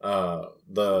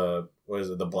the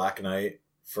Black Knight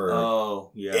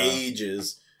for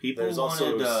ages. There's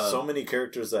also so many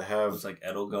characters that have... It was like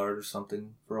Edelgard or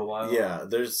something for a while. Yeah,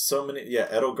 there's so many... Yeah,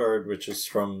 Edelgard, which is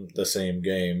from the same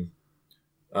game.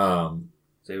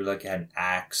 They were like had an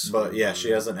axe. But yeah,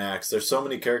 she has an axe. There's so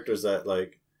many characters that,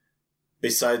 like,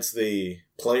 besides the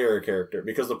player character,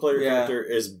 because the player character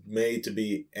is made to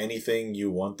be anything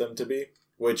you want them to be,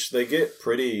 which they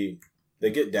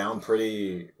get down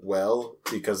pretty well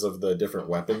because of the different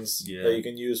weapons that you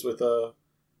can use with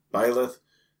Byleth.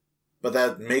 But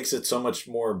that makes it so much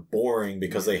more boring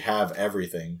because they have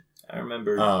everything. I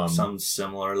remember something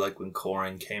similar, like when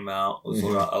Corrin came out, was a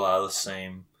lot of the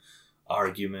same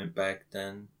argument back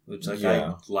then. Which, like,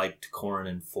 I liked Corrin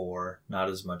in 4, not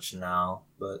as much now,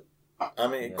 but... I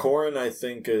mean, Corrin, I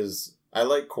think is... I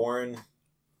like Corrin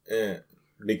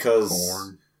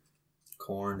because...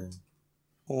 Corn.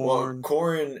 Well,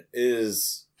 Corrin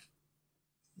is...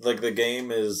 Like, the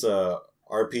game is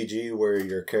RPG where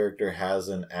your character has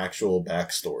an actual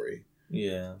backstory.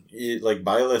 Yeah. Like,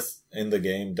 Byleth in the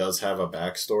game does have a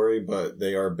backstory, but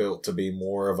they are built to be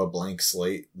more of a blank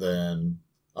slate than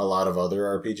a lot of other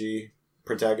RPG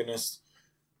protagonists,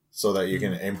 so that you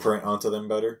can imprint onto them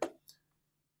better.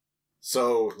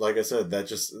 So, like I said, that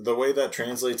just... The way that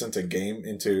translates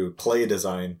into play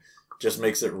design just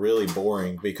makes it really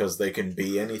boring because they can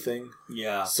be anything.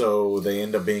 Yeah. So they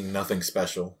end up being nothing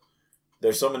special.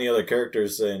 There's so many other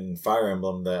characters in Fire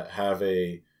Emblem that have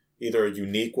either a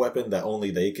unique weapon that only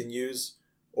they can use,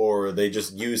 or they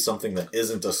just use something that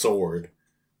isn't a sword.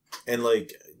 And,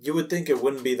 like, you would think it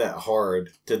wouldn't be that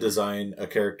hard to design a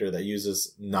character that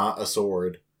uses not a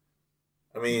sword.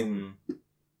 I mean,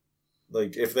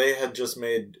 like, if they had just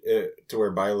made it to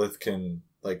where Byleth can,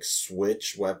 like,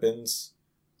 switch weapons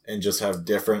and just have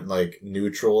different, like,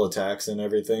 neutral attacks and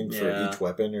everything for each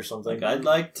weapon or something. Like, I'd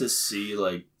like to see,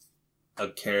 like, a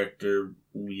character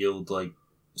wield, like,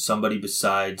 somebody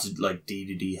besides, like,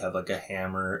 D have, like, a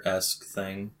hammer-esque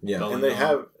thing. Yeah, and they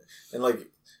have... And,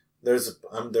 like, there's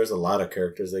a lot of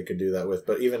characters they could do that with,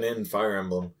 but even in Fire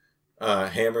Emblem,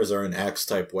 hammers are an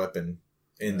axe-type weapon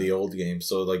in the old game.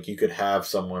 So, like, you could have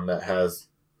someone that has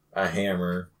a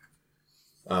hammer...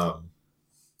 I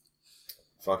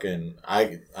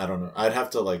don't know. I'd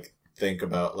have to, like, think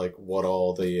about, like, what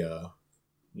all the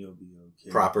You'll be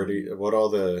okay. property, what all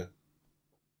the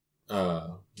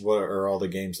what are all the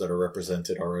games that are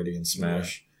represented already in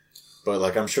Smash. But,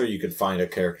 like, I'm sure you could find a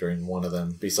character in one of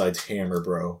them besides Hammer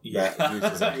Bro that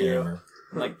uses a hammer.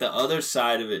 Like, the other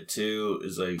side of it too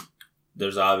is, like,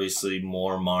 there's obviously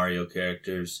more Mario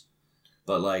characters,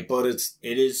 but, like,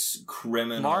 it is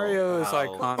criminal. Mario is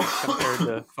iconic compared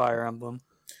to Fire Emblem.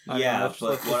 But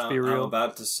what I'm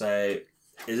about to say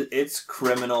is it's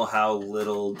criminal how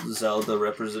little Zelda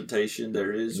representation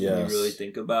there is when you really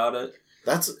think about it.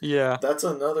 That's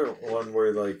another one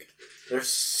where, like, there's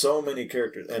so many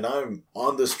characters, and I'm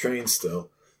on this train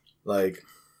still. Like,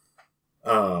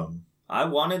 I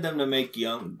wanted them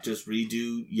to just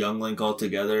redo Young Link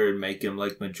altogether and make him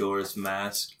like Majora's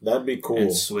Mask. That'd be cool.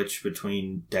 And switch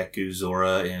between Deku,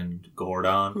 Zora, and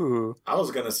Gordon. Ooh. I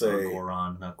was gonna say... Or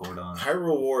Goron, not Gordon.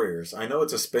 Hyrule Warriors. I know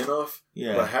it's a spin-off,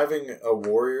 but having a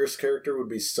Warriors character would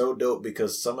be so dope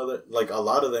because some of a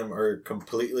lot of them are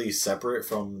completely separate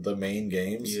from the main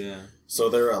games. Yeah. So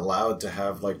they're allowed to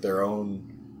have, like, their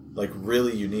own, like,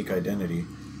 really unique identity.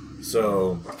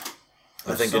 So...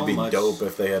 I think it'd be dope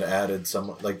if they had added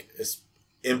some, like,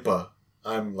 Impa.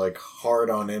 I'm, like,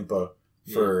 hard on Impa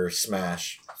for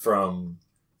Smash from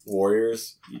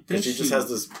Warriors. Because she just has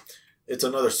this... It's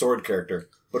another sword character,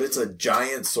 but it's a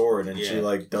giant sword, and she,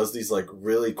 like, does these, like,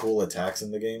 really cool attacks in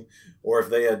the game. Or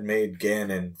if they had made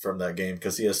Ganon from that game,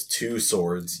 because he has two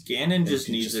swords. Ganon just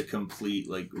needs a complete,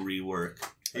 like, rework.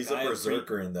 He's a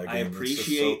berserker in that game. I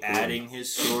appreciate adding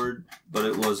his sword, but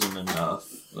it wasn't enough.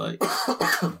 Like,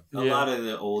 a lot of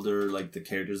the older, like, the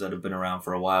characters that have been around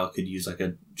for a while could use, like,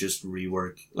 a just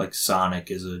rework. Like, Sonic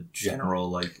is a general,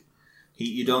 like,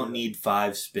 you don't need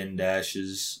 5 spin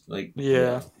dashes. Like,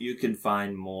 you can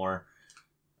find more.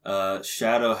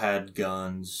 Shadow had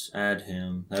guns. Add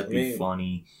him. That'd be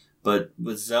funny. But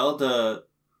with Zelda...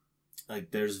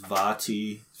 Like, there's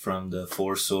Vati from the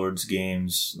Four Swords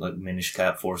games, like Minish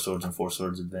Cap, Four Swords, and Four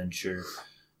Swords Adventure.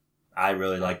 I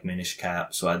really like Minish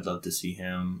Cap, so I'd love to see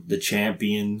him. The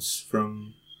champions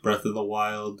from Breath of the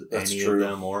Wild, of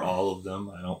them or all of them,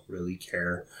 I don't really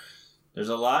care. There's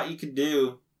a lot you could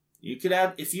do. You could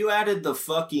add, if you added the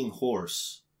fucking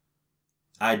horse,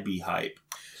 I'd be hype.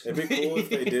 It'd be cool if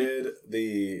they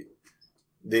did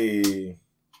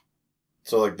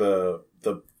so, like, the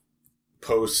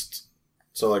post...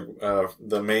 So, like,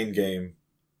 the main game,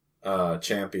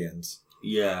 champions.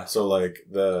 Yeah. So, like,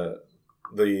 the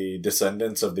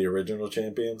descendants of the original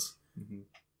champions. Mm-hmm.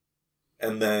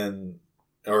 And then,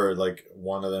 or, like,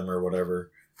 one of them or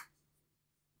whatever.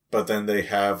 But then they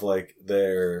have, like,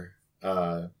 their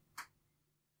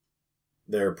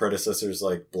predecessors,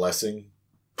 like, blessing.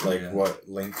 Like, what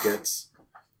Link gets.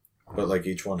 But, like,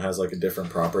 each one has, like, a different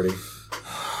property.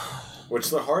 Which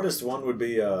the hardest one would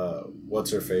be,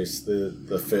 what's her face?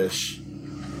 The fish.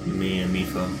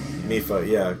 Mifa. Mifa,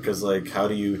 yeah. Because, like, how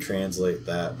do you translate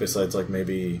that? Besides, like,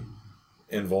 maybe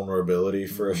invulnerability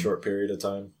for a short period of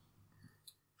time?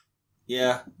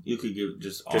 Yeah, you could give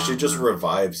just because she just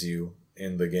revives you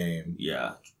in the game.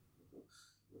 Yeah.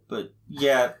 But,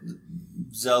 yeah,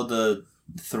 Zelda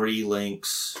 3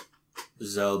 Links,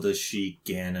 Zelda Sheik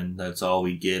Ganon. That's all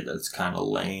we get. That's kind of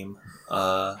lame.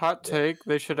 Hot take: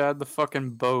 they should add the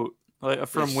fucking boat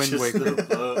from it's Wind just Waker. the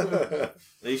boat.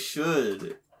 They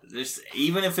should.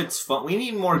 Even if it's fun, we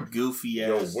need more goofy ass.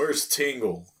 Yo, where's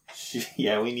Tingle?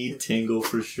 Yeah, we need Tingle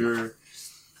for sure.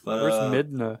 But Where's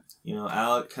Midna? You know,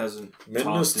 Alec hasn't.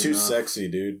 Midna's too enough sexy,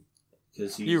 dude.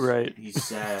 because You're right. He's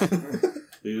sad.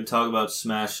 We would talk about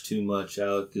Smash too much,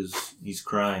 Alec, because he's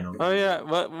crying. Over Oh there.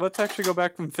 yeah, let's actually go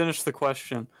back and finish the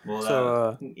question. Well,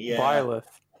 So, yeah. Byleth.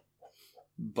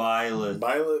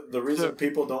 Byleth. The reason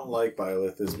people don't like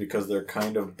Byleth is because they're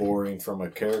kind of boring from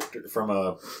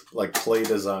a like play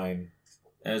design.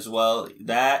 As well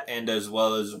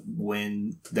as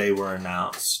when they were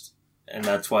announced, and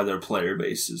that's why their player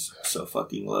base is so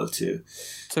fucking low too.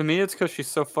 To me, it's because she's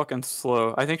so fucking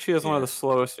slow. I think she has one of the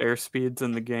slowest air speeds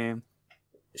in the game.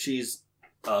 She's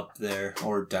up there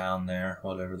or down there,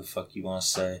 whatever the fuck you want to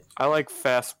say. I like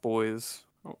fast boys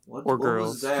or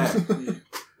girls. What was that?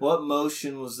 What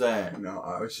motion was that? No,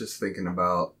 I was just thinking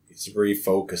about. It's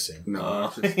refocusing. No, I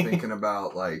was just thinking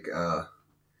about like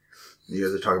you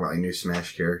guys are talking about like new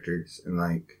Smash characters, and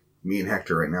like me and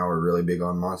Hector right now are really big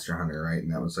on Monster Hunter, right?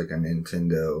 And that was like a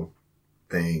Nintendo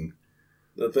thing.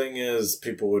 The thing is,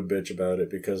 people would bitch about it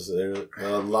because a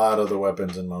lot of the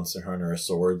weapons in Monster Hunter are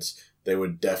swords. They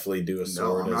would definitely do a No,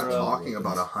 sword. I'm as not well. talking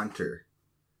about a hunter.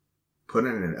 Put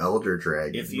in an Elder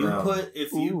Dragon. If you put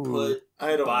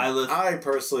Byleth, I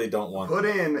personally don't want.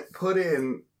 put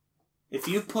in. if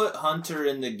you put Hunter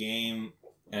in the game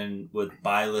and with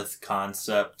Byleth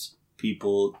concept,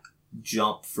 people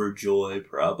jump for joy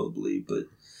probably, but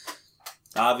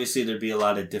obviously there'd be a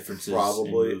lot of differences.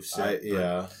 Probably, in moveset,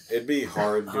 yeah. It'd be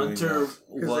hard doing Hunter that.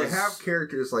 Because was they have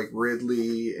characters like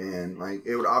Ridley, and like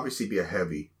it would obviously be a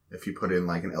heavy if you put in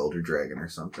like an Elder Dragon or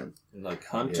something. like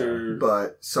Hunter,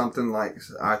 But something like,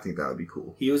 I think that would be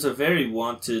cool. he was a very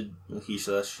wanted, he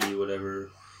whatever.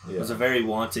 Yeah. Was a very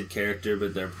wanted character,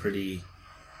 but they're pretty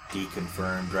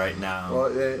deconfirmed right now Well,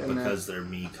 and because they're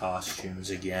Mii costumes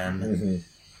again. Mhm.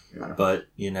 Yeah. But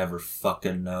you never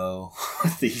fucking know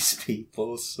with these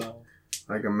people, so.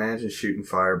 Like imagine shooting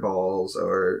fireballs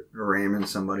or ramming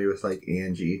somebody with like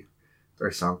Angie or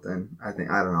something. I don't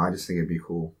know. I just think it'd be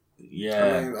cool. Yeah.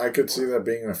 I mean, I could see that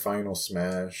being a final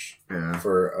smash Yeah.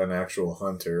 for an actual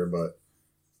hunter, but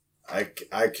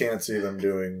I can't see them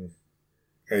doing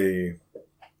a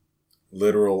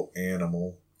literal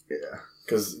animal. Yeah.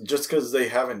 Because they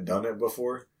haven't done it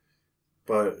before.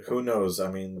 But who knows?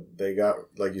 I mean, they got,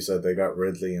 like you said, they got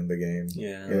Ridley in the game.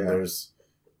 Yeah. And there's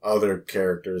other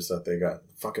characters that they got.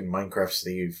 Fucking Minecraft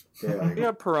Steve. Yeah. We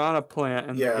got Piranha Plant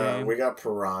in the game. We got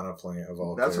Piranha Plant of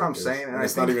all That's what I'm characters. saying, and I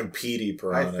it's think- not even PD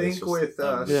Piranha. I think it's just with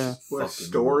Yeah. with fucking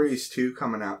stories too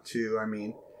coming out too, I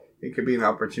mean, it could be an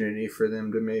opportunity for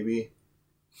them to maybe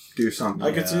do something.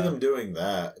 I could see Yeah. them doing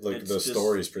that, like It's the just-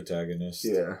 story's protagonist.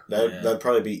 Yeah. That'd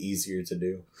probably be easier to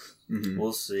do. Mhm.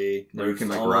 We'll see. Or you can,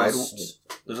 like, ride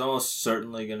There's almost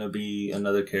certainly going to be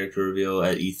another character reveal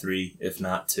at E3, if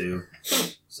not two.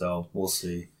 So we'll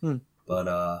see. But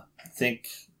I think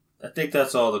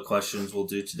that's all the questions we'll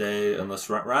do today. Unless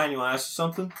Ryan, you want to ask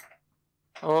something?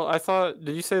 Well, I thought.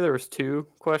 Did you say there was 2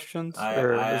 questions? I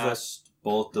Or is asked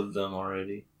both of them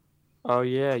already. Oh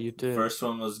yeah, you did. First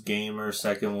one was gamer.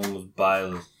 Second one was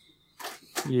Byleth.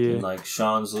 Yeah. And like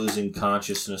Sean's losing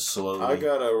consciousness slowly. I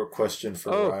got a question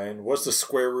for Oh. Ryan. What's the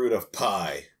square root of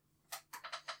pi?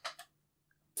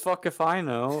 Fuck if I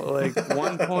know. Like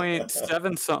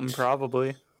 1.7 something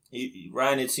probably.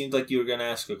 Ryan, it seemed like you were going to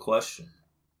ask a question.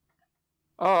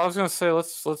 Oh, I was gonna say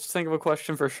let's think of a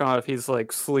question for Sean if he's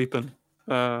like sleeping.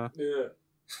 Yeah.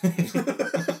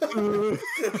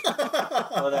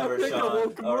 Whatever, I think I Sean.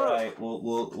 woke him All up. right,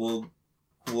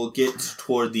 we'll get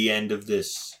toward the end of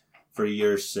this for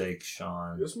your sake,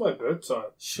 Sean. It's my bedtime.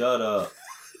 Shut up,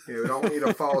 Yeah, we don't need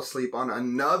to fall asleep on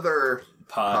another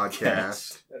podcast.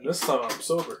 podcast. And this time I'm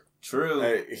sober. True.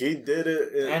 Hey, he did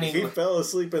it. Anyway. He fell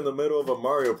asleep in the middle of a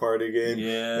Mario Party game.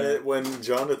 Yeah. When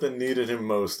Jonathan needed him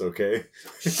most. Okay.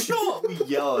 Sean, we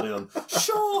yell at him.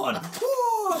 Sean,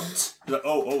 what? He's like,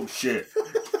 oh shit.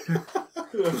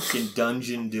 Fucking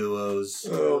dungeon duos,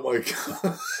 Oh my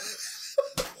god.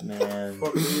 man.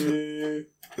 Fuck me.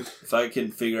 If I can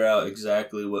figure out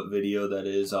exactly what video that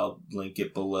is, I'll link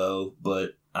it below.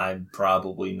 But I'm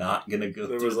probably not gonna go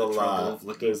There through was the a trouble lot. of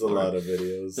looking. There's a for lot it. of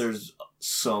videos. There's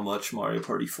so much Mario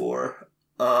Party 4.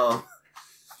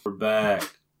 We're back.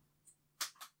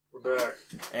 We're back.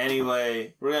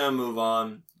 Anyway, we're gonna move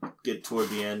on. Get toward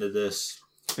the end of this.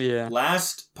 Yeah.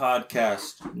 Last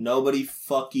podcast, nobody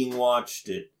fucking watched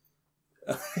it.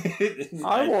 I think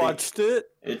watched it.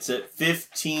 It's at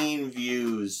 15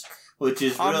 views. which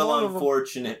is I'm real one of 'em.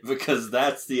 unfortunate because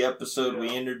that's the episode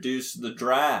we introduced the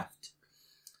draft.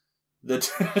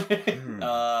 Ryan, One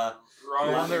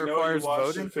I that know you requires watched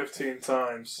voting? it 15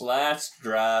 times. last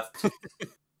draft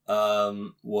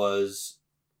was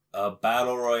a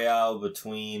battle royale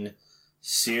between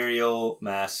cereal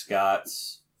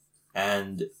mascots,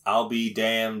 and I'll be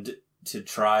damned to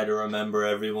try to remember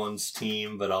everyone's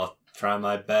team, but I'll try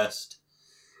my best.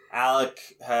 Alec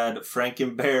had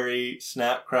Frankenberry,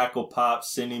 Snap Crackle Pop,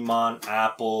 Cinnamon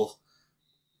Apple,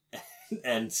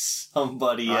 and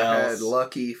somebody I else. had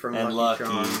Lucky from And Lucky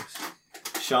Lucky. Charms.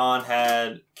 Sean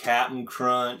had Captain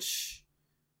Crunch.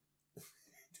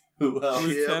 Who else?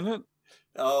 Lieutenant?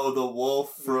 Oh, the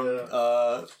wolf from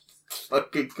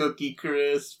fucking Cookie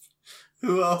Crisp.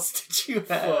 Who else did you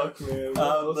have? Fuck, man.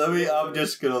 I'm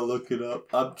just gonna look it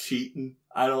up. I'm cheating.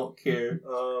 I don't care.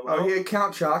 Oh, he had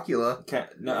Count Chocula.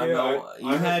 You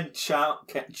had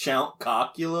Count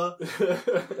Cocula.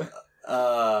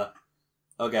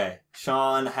 Okay.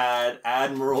 Sean had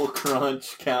Admiral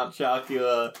Crunch, Count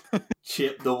Chocula,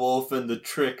 Chip the Wolf, and the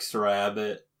Trix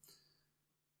Rabbit.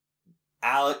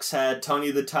 Alex had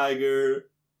Tony the Tiger,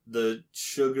 the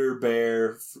Sugar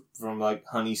Bear from like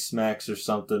Honey Smacks or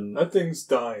something, That thing's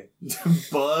dying.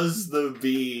 Buzz the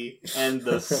Bee, and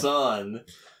the Sun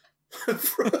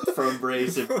from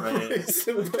Raisin Bran.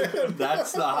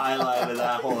 That's the highlight of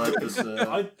that whole episode.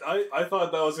 I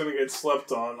thought that was gonna get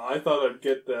slept on. I thought I'd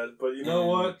get that, but you know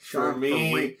what? For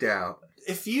me, freaked out.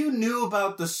 if you knew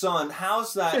about the Sun,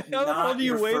 how's that How not do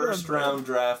you your wait on first that? round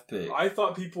draft pick? I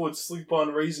thought people would sleep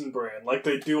on Raisin Bran like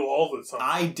they do all the time.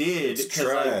 I did. It's 'cause,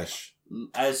 like, trash.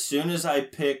 as soon as I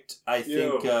picked, I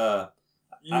think,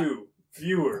 You,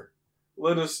 viewer,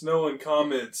 let us know in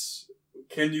comments.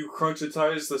 Can you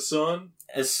crunchitize the Sun?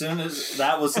 as soon as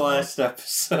that was last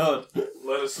episode,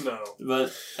 Let us know.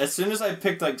 but as soon as I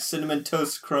picked like Cinnamon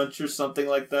Toast Crunch or something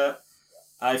like that,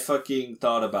 I fucking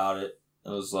thought about it. I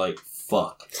was like,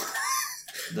 fuck.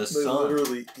 The They Sun.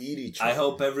 literally eat each other. I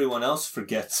hope everyone else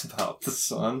forgets about the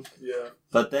Sun. Yeah.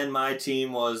 But then my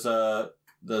team was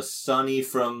the Sunny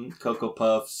from Cocoa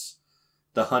Puffs,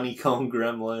 the Honeycomb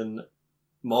Gremlin,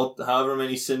 however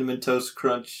many Cinnamon Toast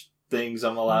Crunch things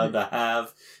I'm allowed to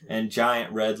have, and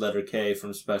Giant Red Letter K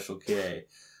from Special K.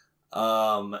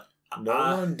 No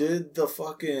one did the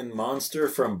fucking monster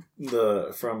from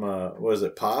what was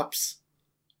it, Pops?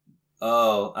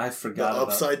 Oh, I The forgot about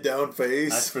upside down I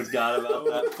face. forgot about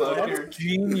that fucker.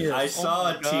 Genius. I saw Oh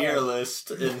my a God. tier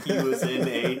list and he was in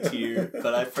A tier,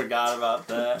 but I forgot about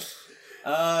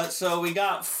that. So we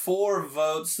got 4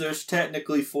 votes. There's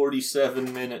technically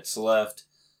 47 minutes left,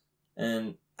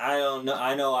 and I don't know.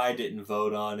 I know I didn't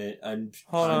vote on it.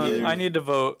 Hold on. I need to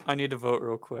vote. I need to vote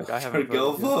real quick. I haven't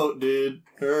Go voted yet. vote, dude.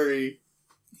 Hurry.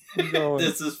 I'm going.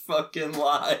 This is fucking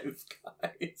live,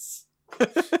 guys.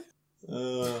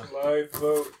 Live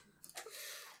vote.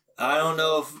 I don't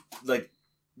know if like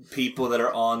people that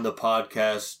are on the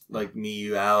podcast, like me,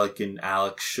 you, Alec, and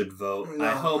Alex should vote. No. I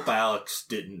hope Alex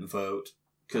didn't vote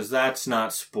because that's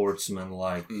not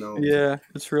sportsmanlike. No. Yeah,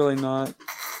 it's really not.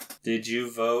 Did you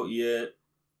vote yet?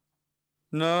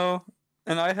 No.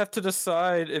 And I have to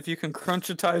decide if you can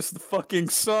crunchitize the fucking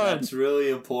Sun. That's really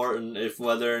important. If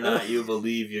whether or not you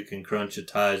believe you can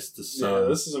crunchitize the Yeah, sun.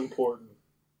 this is important.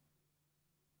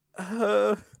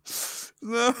 No.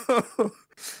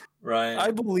 Ryan,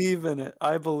 I believe in it.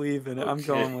 I believe in it. I'm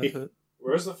going with Okay. it.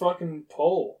 Where's the fucking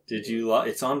poll? did you lock?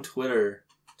 It's on Twitter.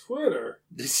 Twitter.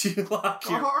 Did you lock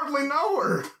I your? hardly know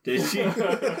her. Did you?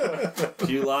 Did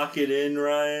you lock it in,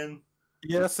 Ryan?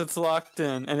 Yes, it's locked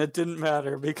in, and it didn't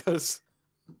matter because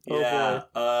Yeah.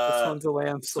 this one's a So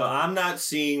landslide. I'm not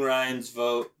seeing Ryan's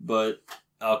vote, but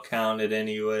I'll count it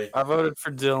anyway. I voted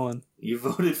for Dylan. You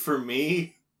voted for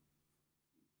me?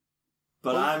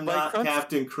 But Well, I'm by not Crunch-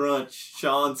 Captain Crunch.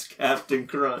 Sean's Captain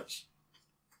Crunch.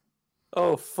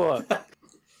 Oh fuck!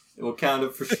 We'll count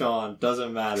it for Sean.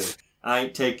 Doesn't matter. I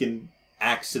ain't taking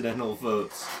accidental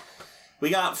votes. We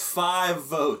got 5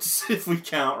 votes if we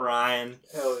count Ryan.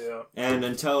 Hell yeah. And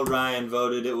until Ryan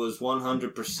voted, it was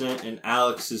 100% in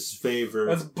Alex's favor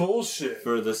That's bullshit.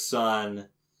 for the Sun.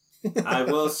 I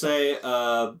will say,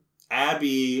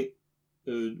 Abby,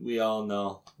 who we all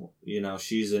know,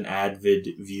 she's an avid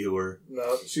viewer.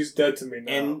 No, she's dead to me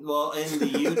now. And, well, in the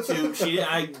YouTube,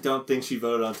 I don't think she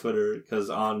voted on Twitter,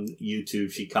 because on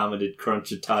YouTube she commented,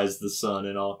 crunchitize the Sun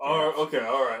and all. Okay,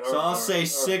 alright. So I'll say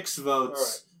 6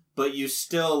 votes, but you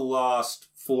still lost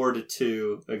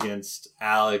 4-2 against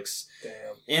Alex. Damn.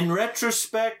 In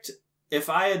retrospect, if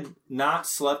I had not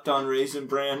slept on Raisin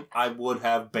Bran, I would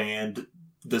have banned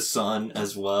the Sun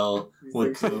as well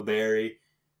with Blueberry.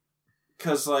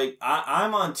 Because, like,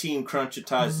 I'm on Team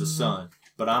Crunchitize the Sun,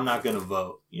 but I'm not going to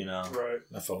vote, you know? Right.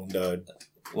 My phone died.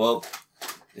 Well,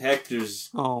 Hector's...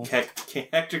 Oh.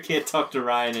 Hector can't talk to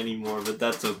Ryan anymore, but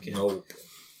that's okay. Nope.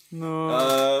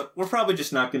 No. We're probably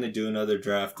just not going to do another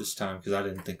draft this time, because I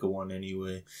didn't think of one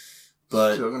anyway.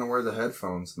 But Still gonna wear the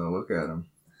headphones, though. Look at him.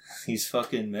 he's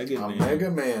fucking Mega Man. I'm Mega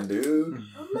Man, dude.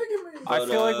 I'm Mega Man. I But,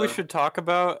 feel like we should talk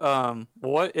about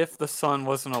what if the sun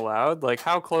wasn't allowed? Like,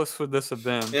 how close would this have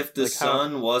been? If the like,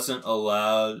 sun wasn't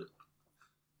allowed,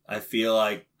 I feel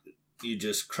like you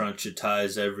just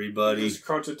crunchitize everybody. You just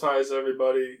crunchitize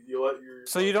everybody. You let your.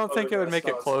 So you don't think other it would make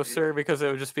it mascots closer because it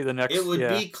would just be the next? It would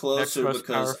yeah, be closer next most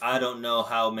because powerful. I don't know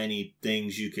how many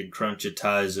things you could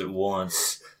crunchitize at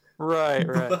once. Right.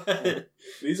 But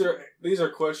These are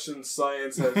questions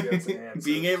science has yet to answer.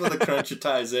 being able to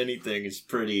crunchitize anything is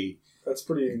pretty That's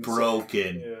pretty insane.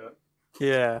 broken. Yeah.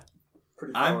 Yeah.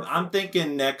 Pretty I'm powerful.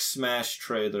 thinking next Smash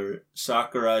trailer,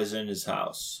 Sakurai's in his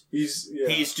house. He's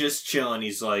He's just chilling.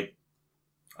 He's like,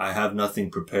 I have nothing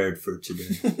prepared for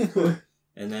today.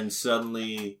 And then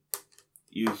suddenly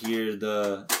you hear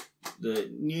the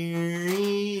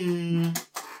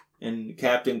and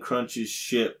Captain Crunch's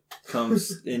ship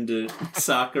comes into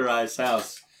Sakurai's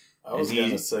house. I was And he-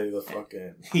 gonna say the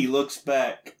fucking. He looks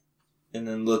back and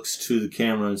then looks to the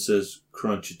camera and says,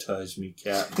 Crunchitize me,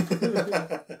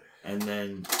 Captain. And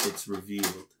then it's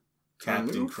revealed. A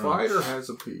Captain new Crunch. fighter has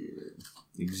appeared.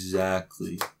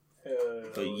 Exactly.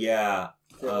 But yeah,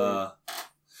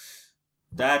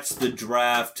 that's the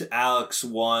draft. Alex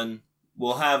won.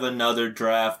 We'll have another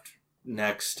draft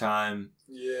next time.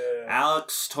 Yeah.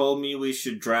 Alex told me we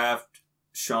should draft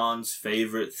Sean's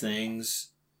favorite things.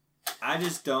 I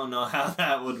just don't know how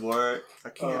that would work. I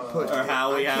can't put. Or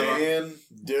how we have a, Can,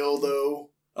 dildo,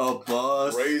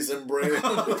 bus. raisin bran.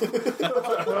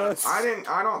 I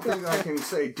don't think I can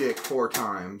say dick 4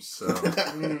 times. So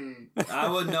I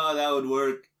would know how that would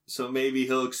work. So maybe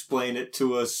he'll explain it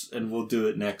to us and we'll do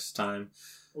it next time.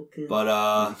 Okay. But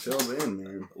until then,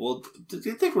 man. well, do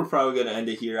you think we're probably going to end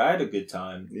it here? I had a good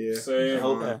time. Yeah. I Same.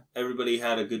 hope Yeah. everybody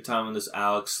had a good time on this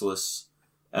Alexless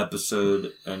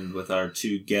episode and with our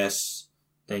 2 guests.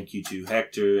 Thank you to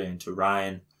Hector and to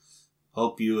Ryan.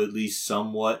 Hope you at least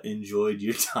somewhat enjoyed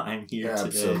your time here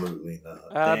today. Absolutely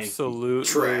not. Absolutely.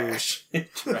 Trash.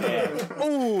 Trash.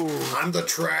 Ooh. I'm the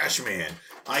trash man.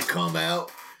 I come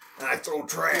out and I throw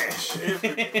trash.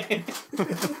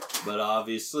 But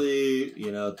obviously,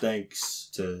 thanks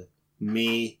to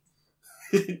me,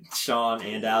 Sean,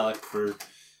 and Alec for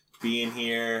being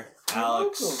here.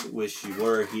 Alex, welcome. wish you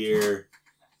were here.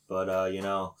 But, You're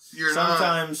not.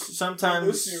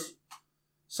 sometimes,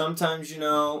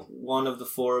 one of the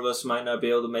 4 of us might not be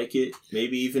able to make it.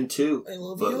 Maybe even 2. I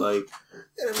love But, you. like...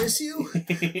 And I miss you. And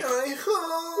I...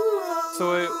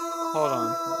 So wait, hold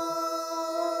on.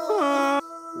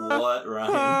 What,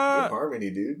 Ryan? Good harmony,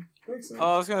 dude.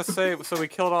 I was gonna say, so we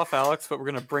killed off Alex, but we're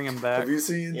gonna bring him back. Have you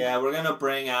seen? Yeah, we're gonna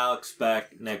bring Alex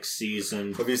back next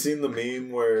season. Have you seen the meme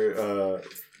where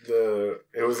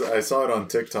I saw it on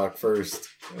TikTok first.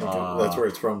 That's where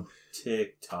it's from.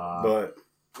 TikTok. But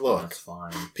look, That's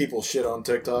fine. people shit on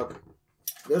TikTok.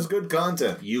 There's good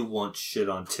content. You want shit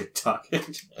on TikTok.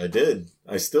 I did.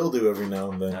 I still do every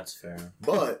now and then. That's fair.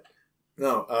 But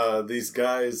no, these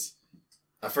guys,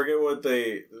 I forget what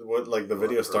the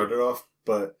video started off,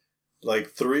 but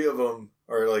like 3 of them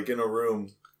are like in a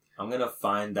room. I'm gonna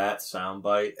find that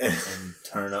soundbite and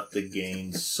turn up the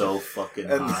gain so fucking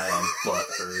And- high I'm butt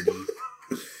hurty.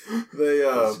 They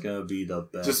It's gonna be the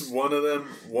best. just one of them,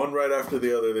 one right after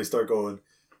the other, they start going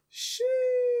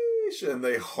sheesh, and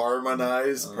they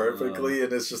harmonize perfectly,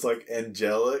 and it's just like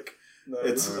angelic.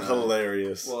 It's Alright.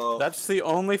 hilarious. Well, That's the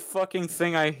only fucking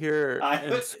thing I hear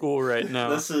in school right now.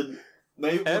 listen,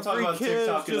 maybe we'll talk Every about kid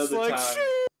TikTok is just another like, time.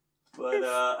 But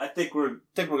I think we're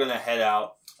gonna head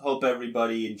out. Hope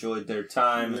everybody enjoyed their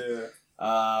time.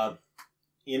 Yeah.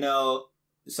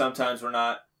 Sometimes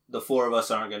the 4 of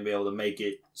us aren't going to be able to make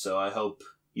it, so I hope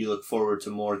you look forward to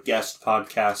more guest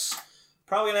podcasts.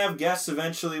 Probably going to have guests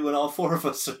eventually when all 4 of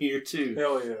us are here too.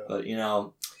 Hell yeah. But,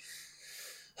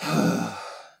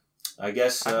 I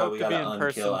guess I hope we to got be to in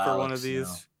person unkill for Alex one of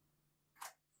these.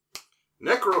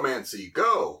 now. Necromancy,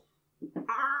 go!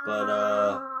 But,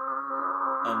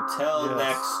 until Yes.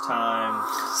 next time,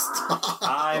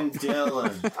 I'm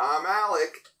Dylan. I'm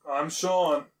Alec. I'm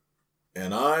Sean.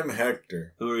 And I'm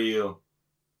Hector. Who are you?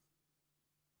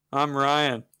 I'm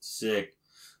Ryan. Sick.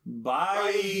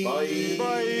 Bye. Bye.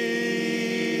 Bye.